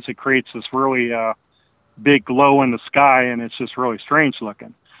space. It creates this really big glow in the sky, and it's just really strange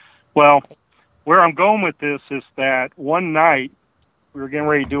looking. Well, where I'm going with this is that one night we were getting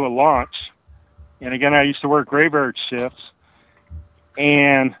ready to do a launch, and again, I used to work graveyard shifts,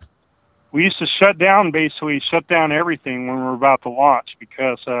 and we used to shut down everything when we were about to launch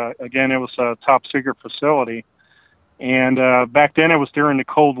because, again, it was a top secret facility. And back then it was during the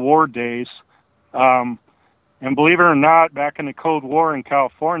Cold War days. And believe it or not, back in the Cold War in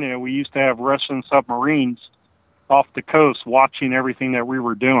California, we used to have Russian submarines off the coast watching everything that we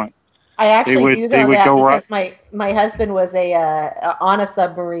were doing. I actually do know that because my husband was on a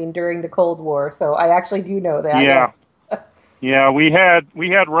submarine during the Cold War, so I actually do know that. Yeah. Yeah, we had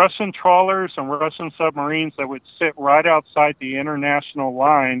Russian trawlers and Russian submarines that would sit right outside the international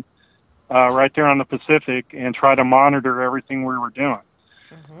line, right there on the Pacific, and try to monitor everything we were doing.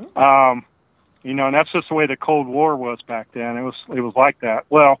 And that's just the way the Cold War was back then. It was like that.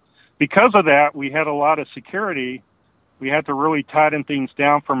 Well, because of that, we had a lot of security. We had to really tighten things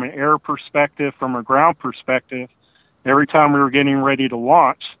down from an air perspective, from a ground perspective, every time we were getting ready to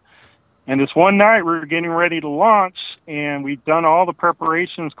launch. And this one night we were getting ready to launch, and we'd done all the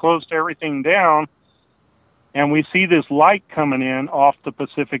preparations, closed everything down, and we see this light coming in off the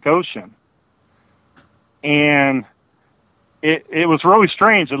Pacific Ocean. And it was really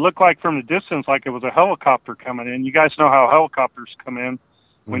strange. It looked like from the distance like it was a helicopter coming in. You guys know how helicopters come in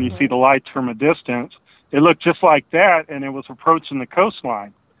when you see the lights from a distance. It looked just like that, and it was approaching the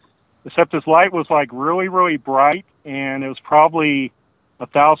coastline. Except this light was like really, really bright, and it was probably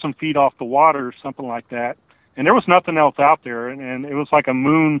 1,000 feet off the water or something like that. And there was nothing else out there, and it was like a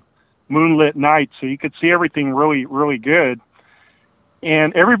moonlit night, so you could see everything really, really good.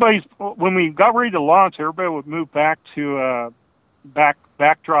 And when we got ready to launch, everybody would move back to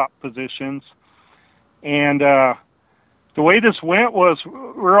backdrop positions. And the way this went was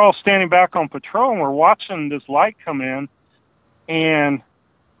we're all standing back on patrol, and we're watching this light come in. and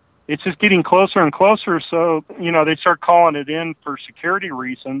it's just getting closer and closer. So, they start calling it in for security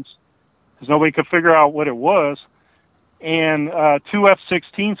reasons because nobody could figure out what it was. And 2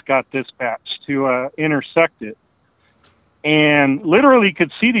 F-16s got dispatched to intersect it. And literally you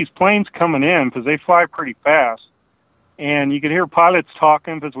could see these planes coming in because they fly pretty fast. And you could hear pilots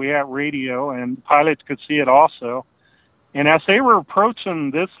talking because we had radio, and pilots could see it also. And as they were approaching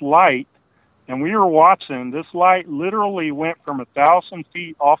this light, and we were watching, this light literally went from 1,000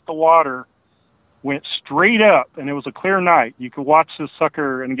 feet off the water, went straight up, and it was a clear night. You could watch this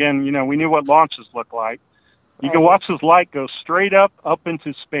sucker, and again, we knew what launches look like. You could watch this light go straight up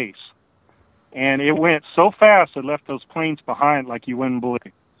into space. And it went so fast it left those planes behind like you wouldn't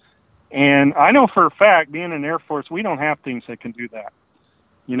believe. And I know for a fact, being in the Air Force, we don't have things that can do that,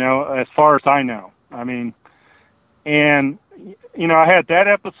 as far as I know. I mean, and, I had that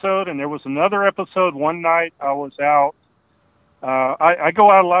episode, and there was another episode one night I was out. I go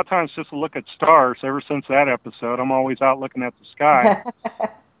out a lot of times just to look at stars. Ever since that episode, I'm always out looking at the sky.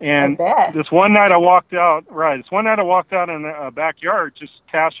 And this one night I walked out in a backyard, just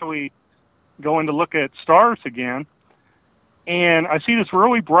casually going to look at stars again. And I see this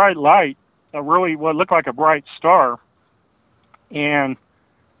really bright light, what looked like a bright star. And,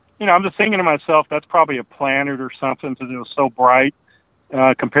 I'm just thinking to myself, that's probably a planet or something because it was so bright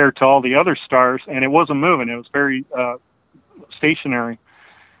compared to all the other stars. And it wasn't moving. It was very stationary.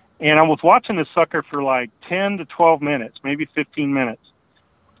 And I was watching this sucker for like 10 to 12 minutes, maybe 15 minutes.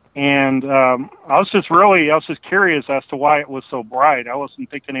 And I was just curious as to why it was so bright. I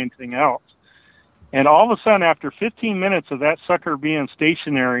wasn't thinking anything else. And all of a sudden, after 15 minutes of that sucker being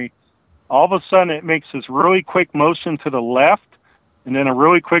stationary, all of a sudden it makes this really quick motion to the left, and then a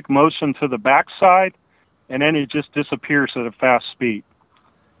really quick motion to the backside, and then it just disappears at a fast speed.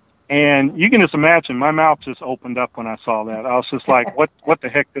 And you can just imagine, my mouth just opened up when I saw that. I was just like, what the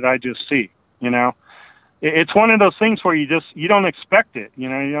heck did I just see? It's one of those things where you don't expect it. You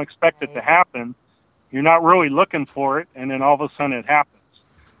don't expect it to happen. You're not really looking for it, and then all of a sudden it happens.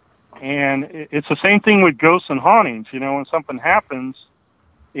 And it's the same thing with ghosts and hauntings. When something happens,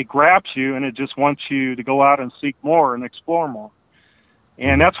 it grabs you, and it just wants you to go out and seek more and explore more.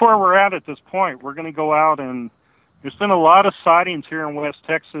 And that's where we're at this point. We're going to go out, and there's been a lot of sightings here in West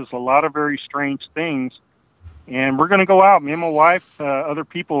Texas, a lot of very strange things. And we're going to go out, me and my wife, other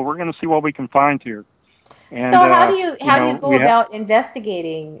people, we're going to see what we can find here. And, so how do you go about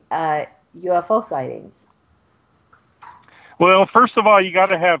investigating UFO sightings? Well, first of all, you got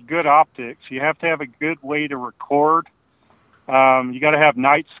to have good optics. You have to have a good way to record. You got to have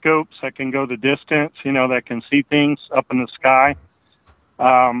night scopes that can go the distance, that can see things up in the sky.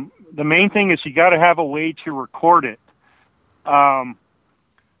 The main thing is you got to have a way to record it.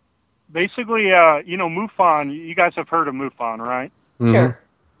 Basically, MUFON, you guys have heard of MUFON, right? Mm-hmm. Sure.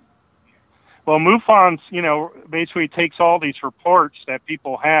 Well, MUFON's, basically takes all these reports that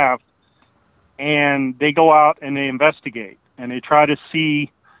people have, and they go out and they investigate, and they try to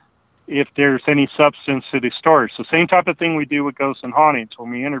see if there's any substance to the stories. So same type of thing we do with ghosts and hauntings when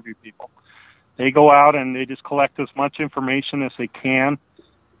we interview people. They go out and they just collect as much information as they can,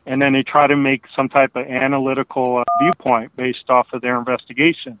 and then they try to make some type of analytical viewpoint based off of their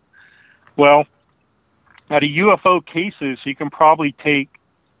investigation. Well, out of UFO cases, you can probably take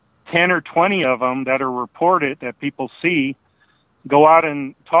 10 or 20 of them that are reported that people see, go out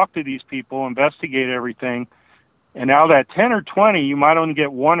and talk to these people, investigate everything, and out of that 10 or 20, you might only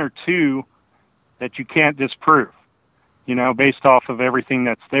get 1 or 2 that you can't disprove, based off of everything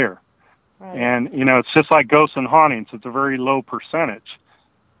that's there. Right. And, it's just like ghosts and hauntings. It's a very low percentage.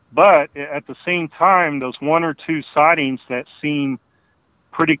 But at the same time, those 1 or 2 sightings that seem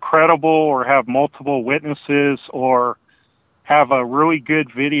pretty credible or have multiple witnesses or have a really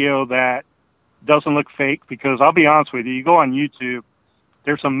good video that doesn't look fake, because I'll be honest with you, you go on YouTube,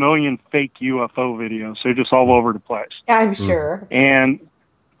 there's a million fake UFO videos. They're just all over the place. I'm sure. And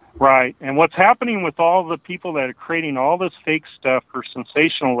right. And what's happening with all the people that are creating all this fake stuff for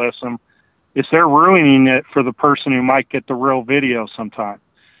sensationalism is they're ruining it for the person who might get the real video sometime.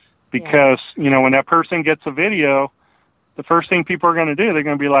 Because, when that person gets a video, the first thing people are going to do, they're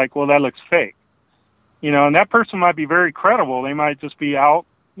going to be like, well, that looks fake. And that person might be very credible. They might just be out,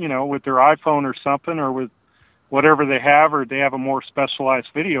 with their iPhone or something, or with whatever they have, or they have a more specialized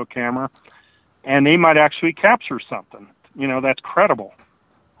video camera, and they might actually capture something, that's credible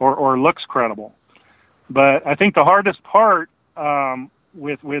or looks credible. But I think the hardest part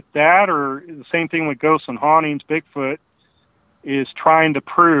with that, or the same thing with ghosts and hauntings, Bigfoot, is trying to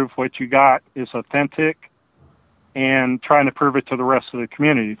prove what you got is authentic and trying to prove it to the rest of the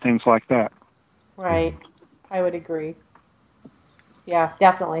community, things like that. Right. I would agree. Yeah,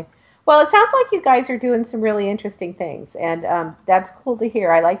 definitely. Well, it sounds like you guys are doing some really interesting things, and that's cool to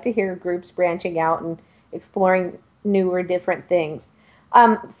hear. I like to hear groups branching out and exploring newer, different things.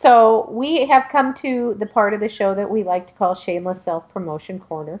 So we have come to the part of the show that we like to call Shameless Self-Promotion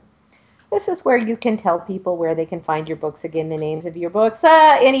Corner. This is where you can tell people where they can find your books, again, the names of your books,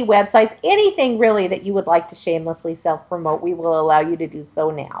 any websites, anything really that you would like to shamelessly self-promote. We will allow you to do so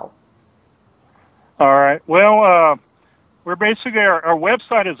now. All right. Well, we're basically, our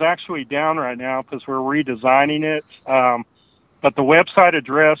website is actually down right now because we're redesigning it. But the website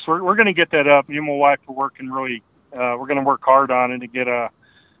address, we're going to get that up. Me and my wife are working really, we're going to work hard on it to get a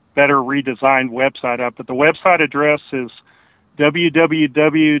better redesigned website up. But the website address is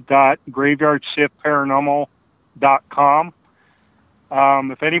www.graveyardshiftparanormal.com.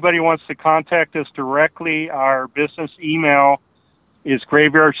 If anybody wants to contact us directly, our business email is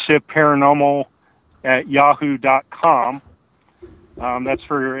graveyardshiftparanormal@yahoo.com. That's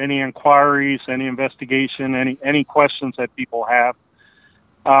for any inquiries, any investigation, any questions that people have.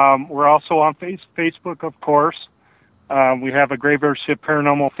 We're also on Facebook, of course. We have a Graveyard Shift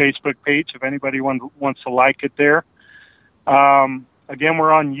Paranormal Facebook page if anybody wants to like it there. Again,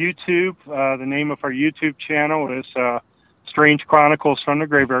 we're on YouTube. The name of our YouTube channel is Strange Chronicles from the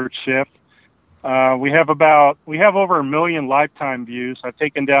Graveyard Shift. We have over 1 million lifetime views. I've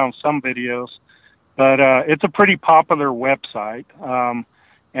taken down some videos, but it's a pretty popular website,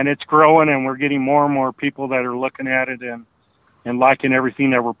 and it's growing, and we're getting more and more people that are looking at it and liking everything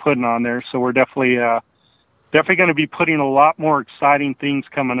that we're putting on there. So we're definitely going to be putting a lot more exciting things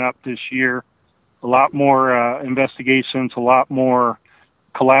coming up this year. A lot more investigations, a lot more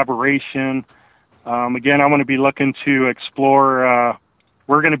collaboration. Again, I'm going to be looking to explore.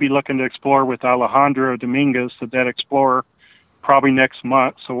 We're going to be looking to explore with Alejandro Dominguez, the Dead Explorer, probably next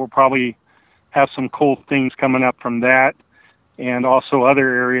month. So we'll probably have some cool things coming up from that, and also other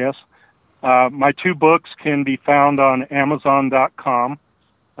areas. My 2 books can be found on Amazon.com.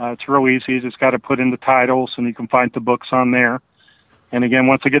 It's real easy. You just got to put in the titles, and you can find the books on there. And again,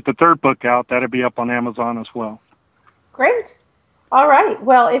 once I get the 3rd book out, that'll be up on Amazon as well. Great. All right.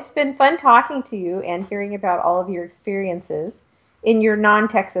 Well, it's been fun talking to you and hearing about all of your experiences in your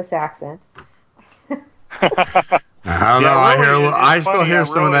non-Texas accent. I don't know. I still hear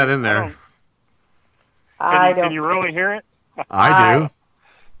some of that in there. Can you really hear it? I do.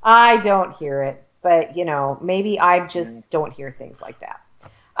 I don't hear it, but maybe I just don't hear things like that.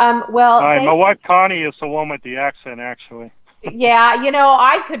 Well, my wife Connie is the one with the accent, actually. Yeah,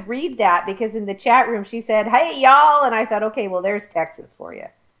 I could read that because in the chat room she said, "Hey, y'all," and I thought, okay, well, there's Texas for you.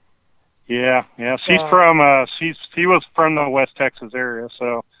 Yeah. She's from she was from the West Texas area,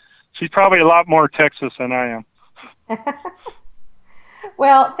 so she's probably a lot more Texas than I am.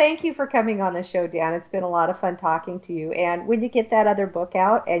 Well, thank you for coming on the show, Dan. It's been a lot of fun talking to you. And when you get that other book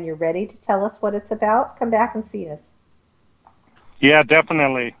out and you're ready to tell us what it's about, come back and see us. Yeah,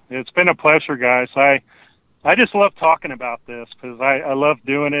 definitely. It's been a pleasure, guys. I just love talking about this because I love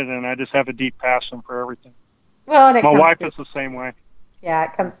doing it, and I just have a deep passion for everything. Well, and my wife is the same way. Yeah,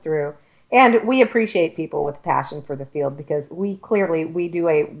 it comes through. And we appreciate people with passion for the field because we do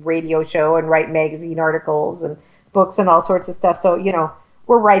a radio show and write magazine articles and books and all sorts of stuff. So,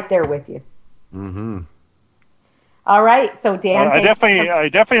 we're right there with you. Mm-hmm. All right. So, Dan, I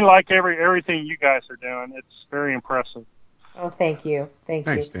definitely like everything you guys are doing. It's very impressive. Oh, thank you.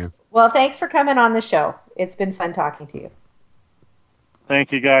 Thanks, Dan. Well, thanks for coming on the show. It's been fun talking to you.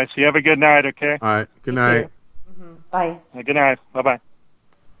 Thank you, guys. You have a good night, okay? All right. Good night. Mm-hmm. Bye. Good night. Bye-bye.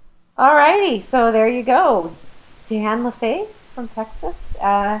 All righty. So there you go. Dan LaFay from Texas.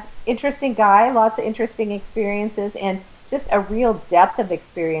 Interesting guy. Lots of interesting experiences and just a real depth of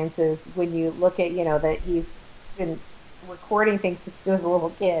experiences when you look at, that he's been recording things since he was a little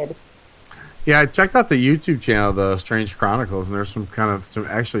kid. Yeah, I checked out the YouTube channel, the Strange Chronicles, and there's some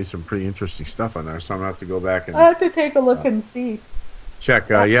pretty interesting stuff on there. So I'm gonna have to go back and I have to take a look and see. Check.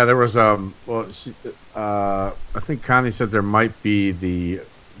 Yeah, there was I think Connie said there might be the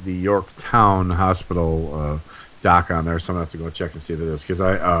Yorktown Hospital doc on there, so I'm gonna have to go check and see if it is because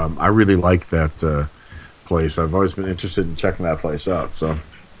I really like that place. I've always been interested in checking that place out. So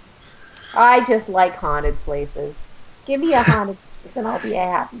I just like haunted places. Give me a haunted place and I'll be a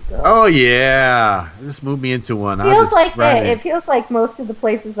happy girl. Oh yeah, just move me into one. It feels like most of the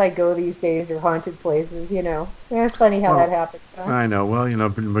places I go these days are haunted places. It's funny how that happens. Huh? I know. Well,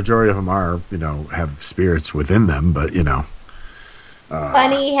 the majority of them are, have spirits within them, but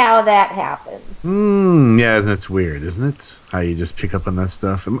funny how that happens. Yeah, it's weird, isn't it? How you just pick up on that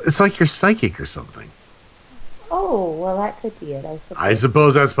stuff. It's like you're psychic or something. Oh, well, that could be it. I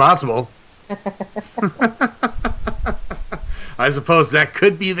suppose that's possible. I suppose that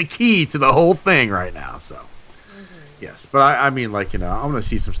could be the key to the whole thing right now. So, yes. But I mean, like, I want to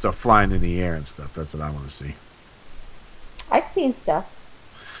see some stuff flying in the air and stuff. That's what I want to see. I've seen stuff.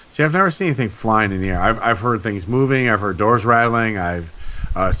 See, I've never seen anything flying in the air. I've heard things moving. I've heard doors rattling. I've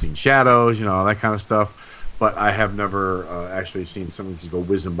seen shadows, all that kind of stuff. But I have never actually seen something just go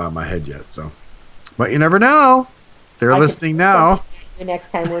whizzing by my head yet. So, but you never know. They're listening now.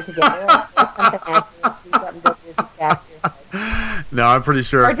 Next time we're together, see something go whizzing past your head. No, I'm pretty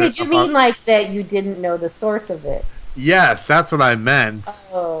sure. Or did you mean like that you didn't know the source of it? Yes, that's what I meant.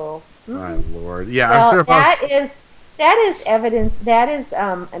 Oh, my Lord! Yeah, well, I'm sure. That is evidence. That is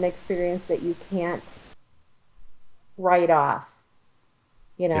an experience that you can't write off.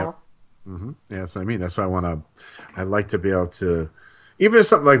 Yep. Mm-hmm. Yeah, that's what I mean. That's why I'd like to be able to, even if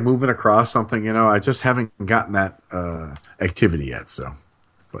something like moving across something, I just haven't gotten that activity yet. So,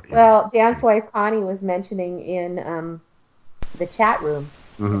 but well, Dan's wife Connie was mentioning in the chat room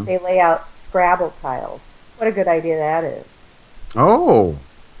that they lay out Scrabble tiles. What a good idea that is! Oh,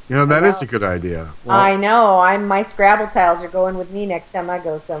 that is a good idea. Well, I know. My Scrabble tiles are going with me next time I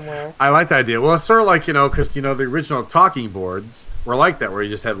go somewhere. I like the idea. Well, it's sort of like because the original talking boards were like that, where you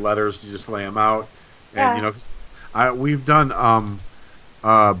just had letters, you just lay them out, and we've done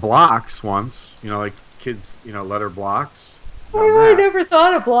blocks once. Like kids, letter blocks. I never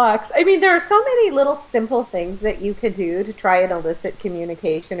thought of blocks. I mean, there are so many little simple things that you could do to try and elicit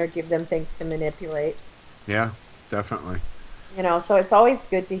communication or give them things to manipulate. Yeah, definitely. So it's always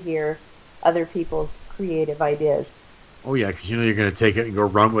good to hear other people's creative ideas. Oh yeah, because you're going to take it and go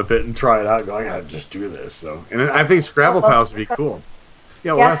run with it and try it out. Go, I got to just do this. So, and I think Scrabble tiles would be cool.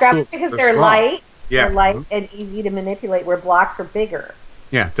 Yeah, Scrabble cool. Because they're light. Yeah, they're light and easy to manipulate. Where blocks are bigger.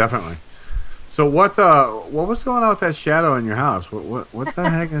 Yeah, definitely. So what was going on with that shadow in your house? What the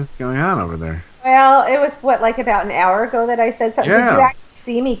heck is going on over there? Well, it was like about an hour ago that I said something. Yeah. Did you actually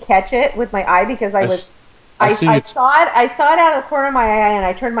see me catch it with my eye because I saw it out of the corner of my eye, and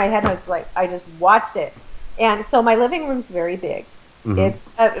I turned my head and I just watched it. And so my living room's very big. Mm-hmm. It's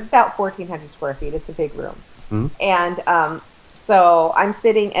about 1,400 square feet. It's a big room. Mm-hmm. And so I'm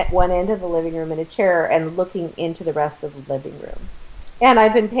sitting at one end of the living room in a chair and looking into the rest of the living room. And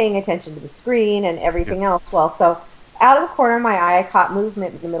I've been paying attention to the screen and everything else. Well, so out of the corner of my eye, I caught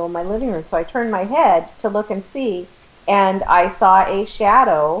movement in the middle of my living room. So I turned my head to look and see, and I saw a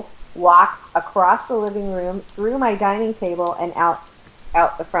shadow walk across the living room, through my dining table, and out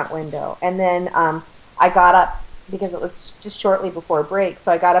the front window. And then I got up because it was just shortly before break.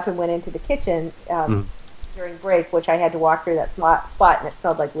 So I got up and went into the kitchen during break, which I had to walk through that spot, and it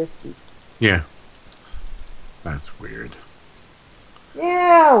smelled like whiskey. Yeah. That's weird.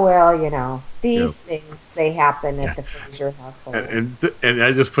 Yeah, well, these things, they happen at the Fraser household. And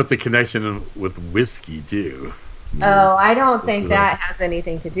I just put the connection in with whiskey, too. Oh, I don't think that has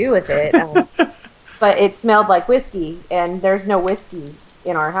anything to do with it. But it smelled like whiskey, and there's no whiskey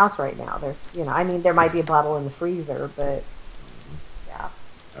in our house right now. There's, there might be a bottle in the freezer, but yeah.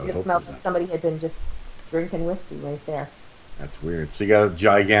 It smelled like somebody had been just drinking whiskey right there. That's weird. So you got a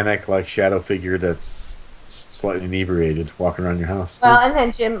gigantic, shadow figure that's slightly inebriated walking around your house. Well, and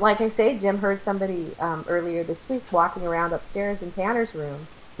then Jim heard somebody earlier this week walking around upstairs in Tanner's room.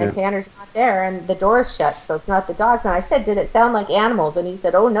 And Tanner's not there, and the door is shut, so it's not the dogs. And I said, did it sound like animals? And he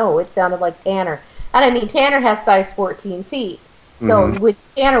said, oh, no, it sounded like Tanner. And I mean, Tanner has size 14 feet. So when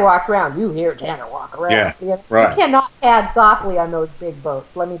Tanner walks around, you hear Tanner walk around. Yeah, right. You cannot pad softly on those big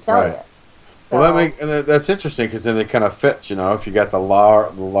boats, let me tell you. So, well, that's interesting, because then it kind of fits, if you got the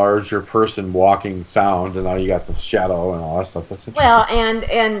larger person walking sound, and now you got the shadow and all that stuff. That's interesting. Well,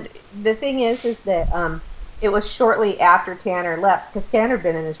 and the thing is that it was shortly after Tanner left, because Tanner had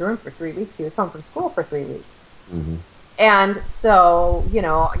been in his room for 3 weeks. He was home from school for 3 weeks. Mm-hmm. And so,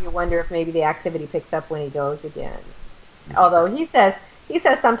 you wonder if maybe the activity picks up when he goes again. Although he says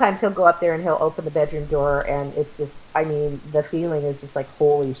sometimes he'll go up there and he'll open the bedroom door, and it's just, the feeling is just like,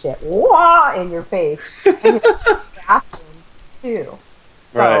 holy shit, wah, in your face. And it's the bathroom, too.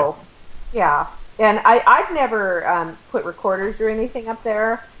 So, yeah. And I've never put recorders or anything up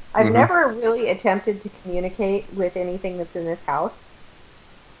there. I've never really attempted to communicate with anything that's in this house.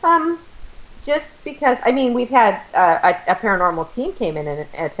 Just because, we've had a paranormal team came in and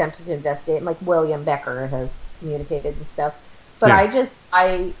attempted to investigate, like William Becker has communicated and stuff. But I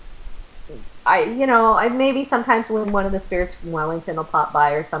maybe sometimes when one of the spirits from Wellington will pop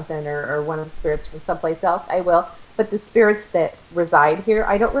by or something, or one of the spirits from someplace else, I will. But the spirits that reside here,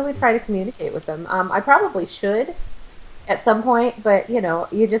 I don't really try to communicate with them. I probably should at some point, but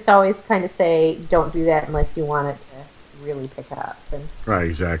you just always kind of say, don't do that unless you want it to really pick up. And, right,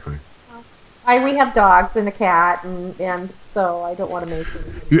 exactly. We have dogs and a cat, and so I don't want to make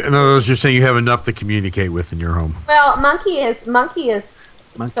it. In other words, you're saying you have enough to communicate with in your home. Well, Monkey is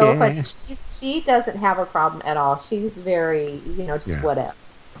so funny. She doesn't have a problem at all. She's very, just whatever.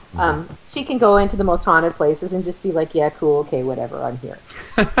 She can go into the most haunted places and just be like, yeah, cool, okay, whatever, I'm here.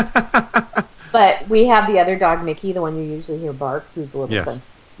 But we have the other dog, Mickey, the one you usually hear bark, who's a little sensitive.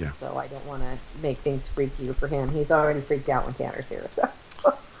 Yeah. So I don't want to make things freakier for him. He's already freaked out when Tanner's here. So.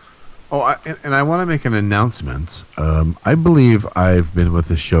 And I want to make an announcement. I believe I've been with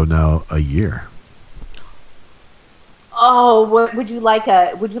this show now a year. Oh, would you like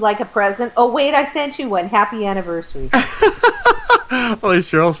a present? Oh, wait, I sent you one. Happy anniversary. Holy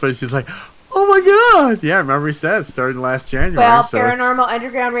Cheryl's face. She's like, oh my God. Yeah, remember he said it started last January. Well, Paranormal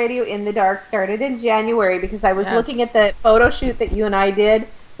Underground Radio in the Dark started in January because I was looking at the photo shoot that you and I did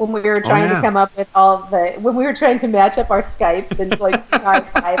when we were trying to come up with when we were trying to match up our Skypes and like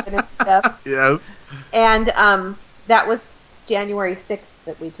high-fiving and stuff. Yes. And that was January 6th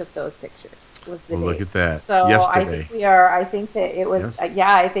that we took those pictures. Was the date. Look at that. So yesterday. I think we are. I think that it was.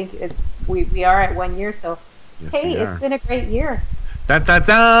 I think it's. We are at 1 year. So hey, it's been a great year. Dun, dun,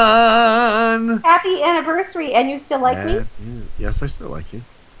 dun. Happy anniversary! And you still like me? Yes, I still like you.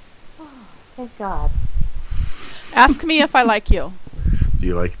 Oh, thank God. Ask me if I like you. Do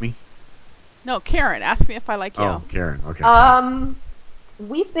you like me? No, Karen. Ask me if I like you. Oh, Karen. Okay.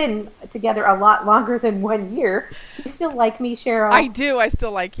 We've been together a lot longer than 1 year. Do you still like me, Cheryl? I do. I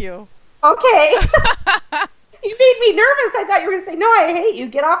still like you. Okay. You made me nervous. I thought you were going to say, no, I hate you.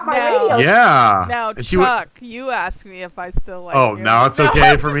 Get off my radio. Yeah. Now, Chuck, you asked me if I still like you. Oh, now it's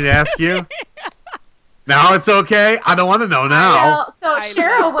okay for me to ask you? Now it's okay? I don't want to know now. So,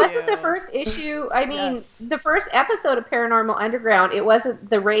 Cheryl, wasn't the first issue, the first episode of Paranormal Underground, it wasn't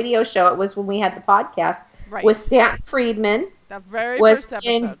the radio show. It was when we had the podcast with Stanton Friedman. The very first episode.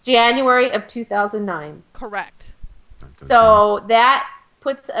 In January of 2009. Correct. So that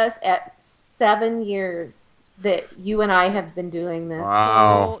puts us at 7 years that you and I have been doing this.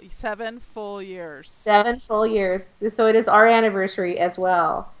 Wow. 7 full years. 7 full years. So it is our anniversary as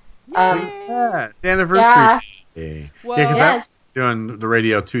well. It's anniversary day. Well, because I'm doing the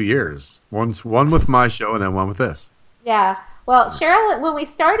radio 2 years. One with my show and then one with this. Yeah. Well, Cheryl, when we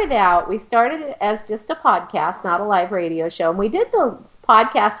started out, we started it as just a podcast, not a live radio show. And we did the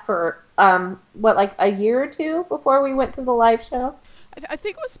podcast for, like a year or two before we went to the live show? I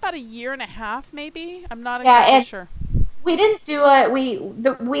think it was about 1.5 years, maybe. I'm not exactly sure. We didn't do it.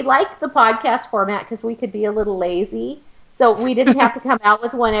 We liked the podcast format because we could be a little lazy, so we didn't have to come out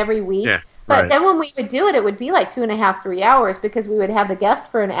with one every week. Yeah, but then when we would do it, it would be like 2.5, 3 hours because we would have the guest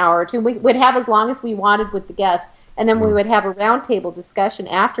for an hour or two. We would have as long as we wanted with the guest, and then we would have a roundtable discussion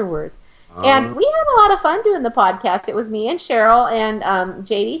afterwards. And we had a lot of fun doing the podcast. It was me and Cheryl and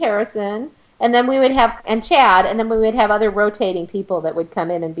J.D. Harrison. And then we would have, and Chad, and then we would have other rotating people that would come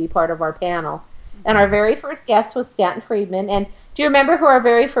in and be part of our panel. And our very first guest was Stanton Friedman. And do you remember who our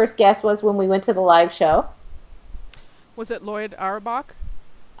very first guest was when we went to the live show? Was it Lloyd Auerbach?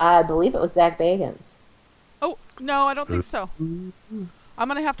 I believe it was Zach Bagans. Oh, no, I don't think so. I'm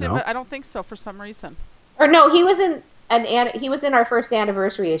going to have to admit, I don't think so for some reason. Or no, he was in our first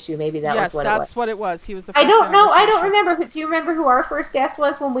anniversary issue. Maybe that was what it was. Yes, that's what it was. He was the first I don't know. I don't issue. remember. Do you remember who our first guest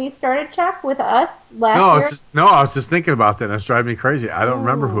was when we started, Chuck, with us last year? I was just thinking about that. That's driving me crazy. I don't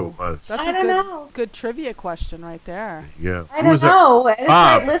remember who it was. That's I don't know. Good trivia question right there. Yeah. I don't know.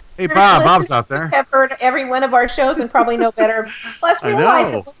 Bob. Hey, Bob. Bob's out there. Have heard every one of our shows and probably know better. Plus,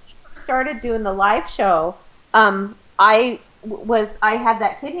 realize that when we first started doing the live show, I had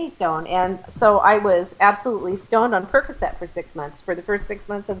that kidney stone, and so I was absolutely stoned on Percocet for 6 months, for the first 6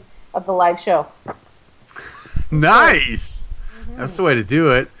 months of the live show. Nice. That's the way to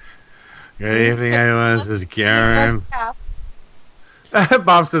do it. Good evening, everyone. This is Karen.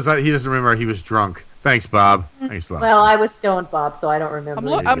 Bob says that he doesn't remember he was drunk. Thanks, Bob. Thanks a lot. Well, I was stoned, Bob, so I don't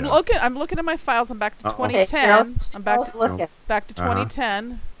remember. I'm looking at my files. I'm back to 2010. Okay, I'm back to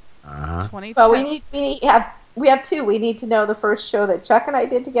 2010. 2010. Well, we have two. We need to know the first show that Chuck and I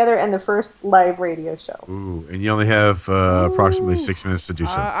did together and the first live radio show. Ooh, and you only have approximately 6 minutes to do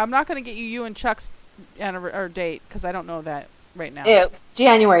so. I'm not going to get you and Chuck's date because I don't know that right now. It was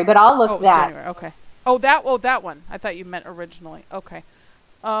January, but I'll look that. January. Okay. Oh, that one. I thought you meant originally. Okay.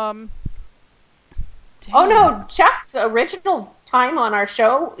 Oh no, Chuck's original time on our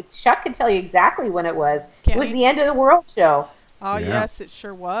show. Chuck can tell you exactly when it was. It was the End of the World show. Oh yes, it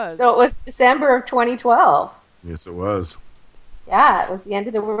sure was. So it was December of 2012. Yes, it was. Yeah, it was the End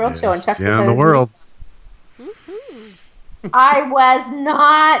of the World show, and Chuck the end of the world. I was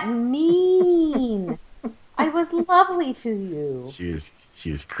not mean. I was lovely to you. She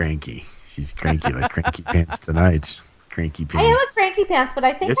was cranky. She's cranky like cranky pants tonight. Cranky I am a pants. cranky pants, but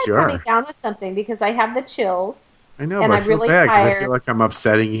I think Yes, I'm you are. coming down with something because I have the chills. I know, and but I I'm feel really bad because I tired. feel like I'm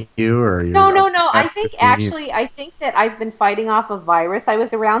upsetting you or you're No. I upset think with me. actually, I think that I've been fighting off a virus. I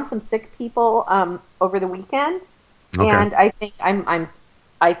was around some sick people over the weekend, Okay. and I think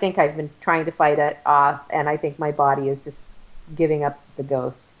I think I've been trying to fight it off, and I think my body is just giving up the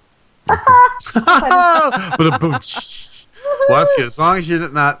ghost. Well, that's good. As long as you're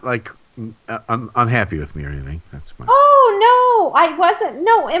not like unhappy with me or anything, that's fine. Oh no, I wasn't.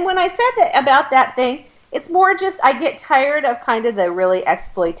 No, and when I said that about that thing, it's more just I get tired of kind of the really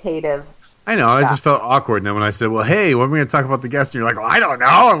exploitative. I know. I just felt awkward. Now when I said, "Well, hey, when are we going to talk about the guest?" and you're like, "Well, I don't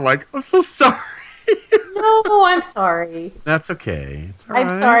know." I'm like, "I'm so sorry." No, I'm sorry. That's okay. It's all I'm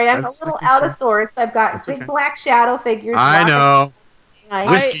right. sorry. I'm That's a little making out sure. of sorts. I've got That's big okay. black shadow figures. I know.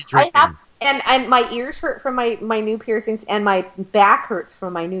 Whiskey drinking. And my ears hurt from my new piercings, and my back hurts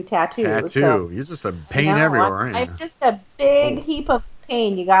from my new tattoo. Tattoo. So, You're just a pain no, everywhere, aren't you? I'm just a big heap of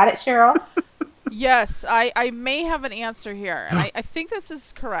pain. You got it, Cheryl? Yes, I may have an answer here, and I think this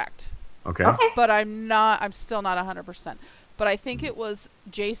is correct. Okay. But I'm still not 100%. But I think it was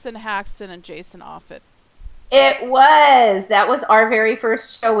Jason Haxton and Jason Offutt. It was. That was our very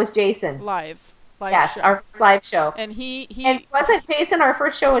first show. Was Jason live yes, show. our first live show. And he and wasn't Jason our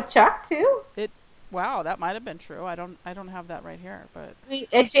first show with Chuck too? Wow, that might have been true. I don't have that right here, but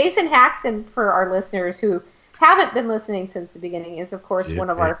Jason Haxton, for our listeners who haven't been listening since the beginning, is of course one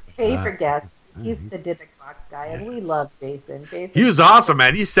of our favorite guests. He's the Dybbuk box guy, and we love Jason. He was awesome,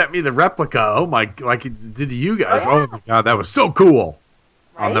 man. He sent me the replica. Oh my! Like he did to you guys. Oh my god, that was so cool.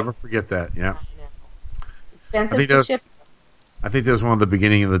 I'll Right? never forget that. Yeah. Expensive to ship. I think that was one of the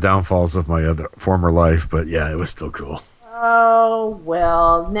beginning of the downfalls of my other former life, but yeah, it was still cool. Oh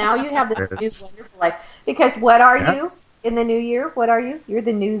well, now you have this new wonderful life. Because what are Yes. you in the new year? What are you? You're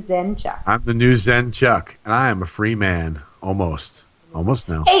the new Zen Chuck. I'm the new Zen Chuck, and I am a free man. Almost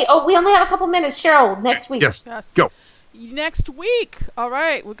now. Hey, we only have a couple minutes, Cheryl. Next week. Yes. Go. Next week. All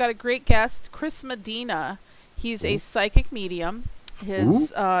right, we've got a great guest, Chris Medina. He's a psychic medium.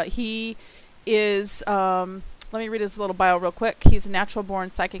 He is. Let me read his little bio real quick. He's a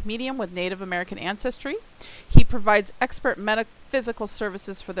natural-born psychic medium with Native American ancestry. He provides expert metaphysical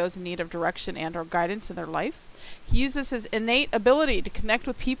services for those in need of direction and/or guidance in their life. He uses his innate ability to connect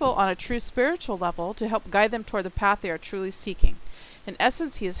with people on a true spiritual level to help guide them toward the path they are truly seeking. In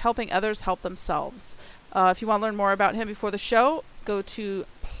essence, he is helping others help themselves. If you want to learn more about him before the show, go to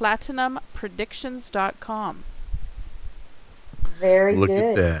platinumpredictions.com. Very Look good.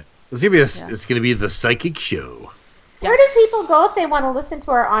 at that. It's gonna be it's gonna be the psychic show. Where do people go if they want to listen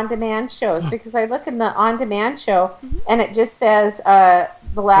to our on-demand shows? Because I look in the on-demand show, and it just says the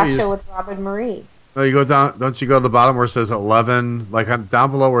last you show just- with Robin Marie. No, you go down. Don't you go to the bottom where it says 11? Like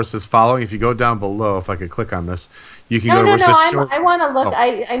down below where it says following. If you go down below, if I could click on this, you can go to where it says show. I want to look. Oh.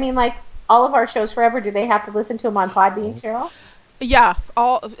 I mean, like all of our shows forever. Do they have to listen to them on Podbean, Cheryl? Yeah,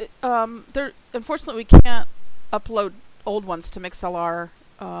 there. Unfortunately, we can't upload old ones to Mixlr.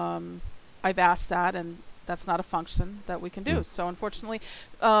 I've asked that, and that's not a function that we can do. So unfortunately,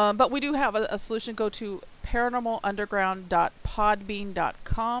 but we do have a solution. Go to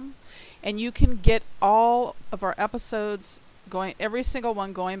paranormalunderground.podbean.com, and you can get all of our episodes going, every single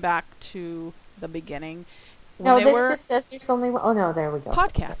one going back to the beginning. No, When they this were just says there's only one. Oh no, there we go.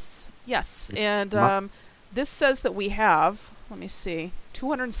 podcasts. Yes, and this says that we have. Let me see,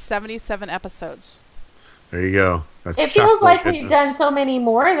 277 episodes. There you go. That's It feels chock-full like goodness. we've done so many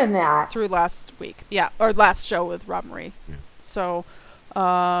more than that. Through last week. Yeah, or last show with Rob Marie. Yeah. So,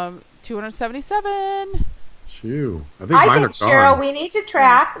 277. Phew. I think I mine think, are Cheryl, gone. we need to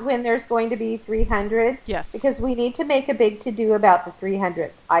track when there's going to be 300. Yes. Because we need to make a big to-do about the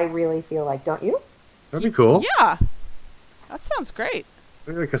 300th. I really feel like, don't you? That'd be cool. Yeah. That sounds great.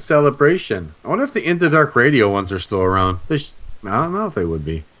 Maybe like a celebration. I wonder if the Into Dark Radio ones are still around. I don't know if they would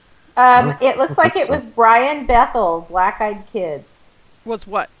be. It looks like it so. was Brian Bethel, Black Eyed Kids. Was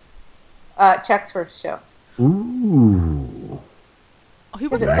what? Chuck's first show. Ooh. He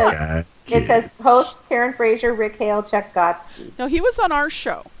was. It says hosts Karen Fraser, Rick Hale, Chuck Gotsky. No, he was on our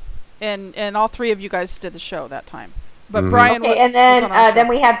show, and all three of you guys did the show that time. But Mhm. Brian. Okay, and was on our show. then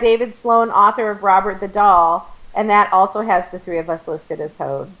we have David Sloan, author of Robert the Doll, and that also has the three of us listed as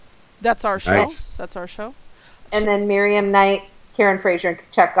hosts. That's our show. Nice. That's our show. And then Miriam Knight, Karen Fraser, and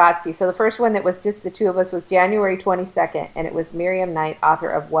Chuck Gotsky. So the first one that was just the two of us was January 22nd, and it was Miriam Knight, author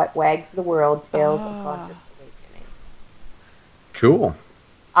of What Wags the World, Tales of Conscious Awakening. Cool.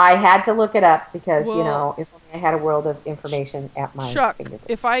 I had to look it up because, Well- if only I had a world of information at my Chuck, fingertips.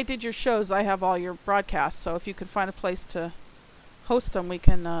 if I did your shows, I have all your broadcasts. So if you could find a place to host them, we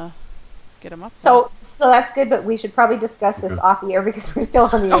can Get them up. So that's good, but we should probably discuss this off the air because we're still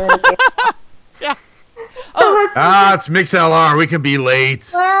on the air. Yeah. It's MixLR. We can be late.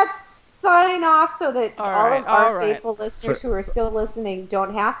 Let's sign off so that all of our right. faithful listeners who are still listening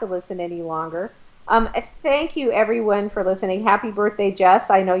don't have to listen any longer. Thank you, everyone, for listening. Happy birthday, Jess.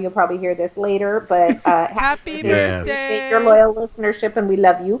 I know you'll probably hear this later, but happy birthday. Appreciate your loyal listenership, and we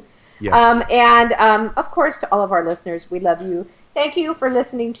love you. Yes. And of course, to all of our listeners, we love you. Thank you for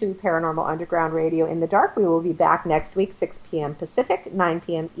listening to Paranormal Underground Radio in the Dark. We will be back next week, 6 p.m. Pacific, 9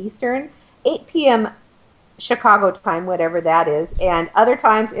 p.m. Eastern, 8 p.m. Chicago time, whatever that is, and other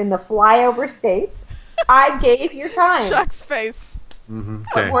times in the flyover states. I gave your time. Shucks face.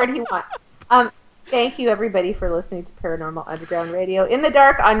 What more do you want? Thank you, everybody, for listening to Paranormal Underground Radio in the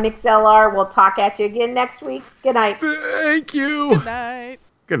Dark on MixLR. We'll talk at you again next week. Good night. Thank you. Good night.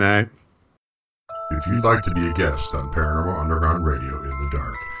 Good night. If you'd like to be a guest on Paranormal Underground Radio in the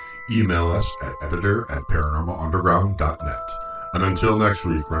Dark, email us at editor@paranormalunderground.net. And until next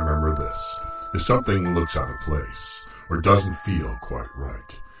week, remember this. If something looks out of place or doesn't feel quite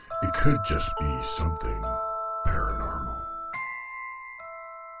right, it could just be something paranormal.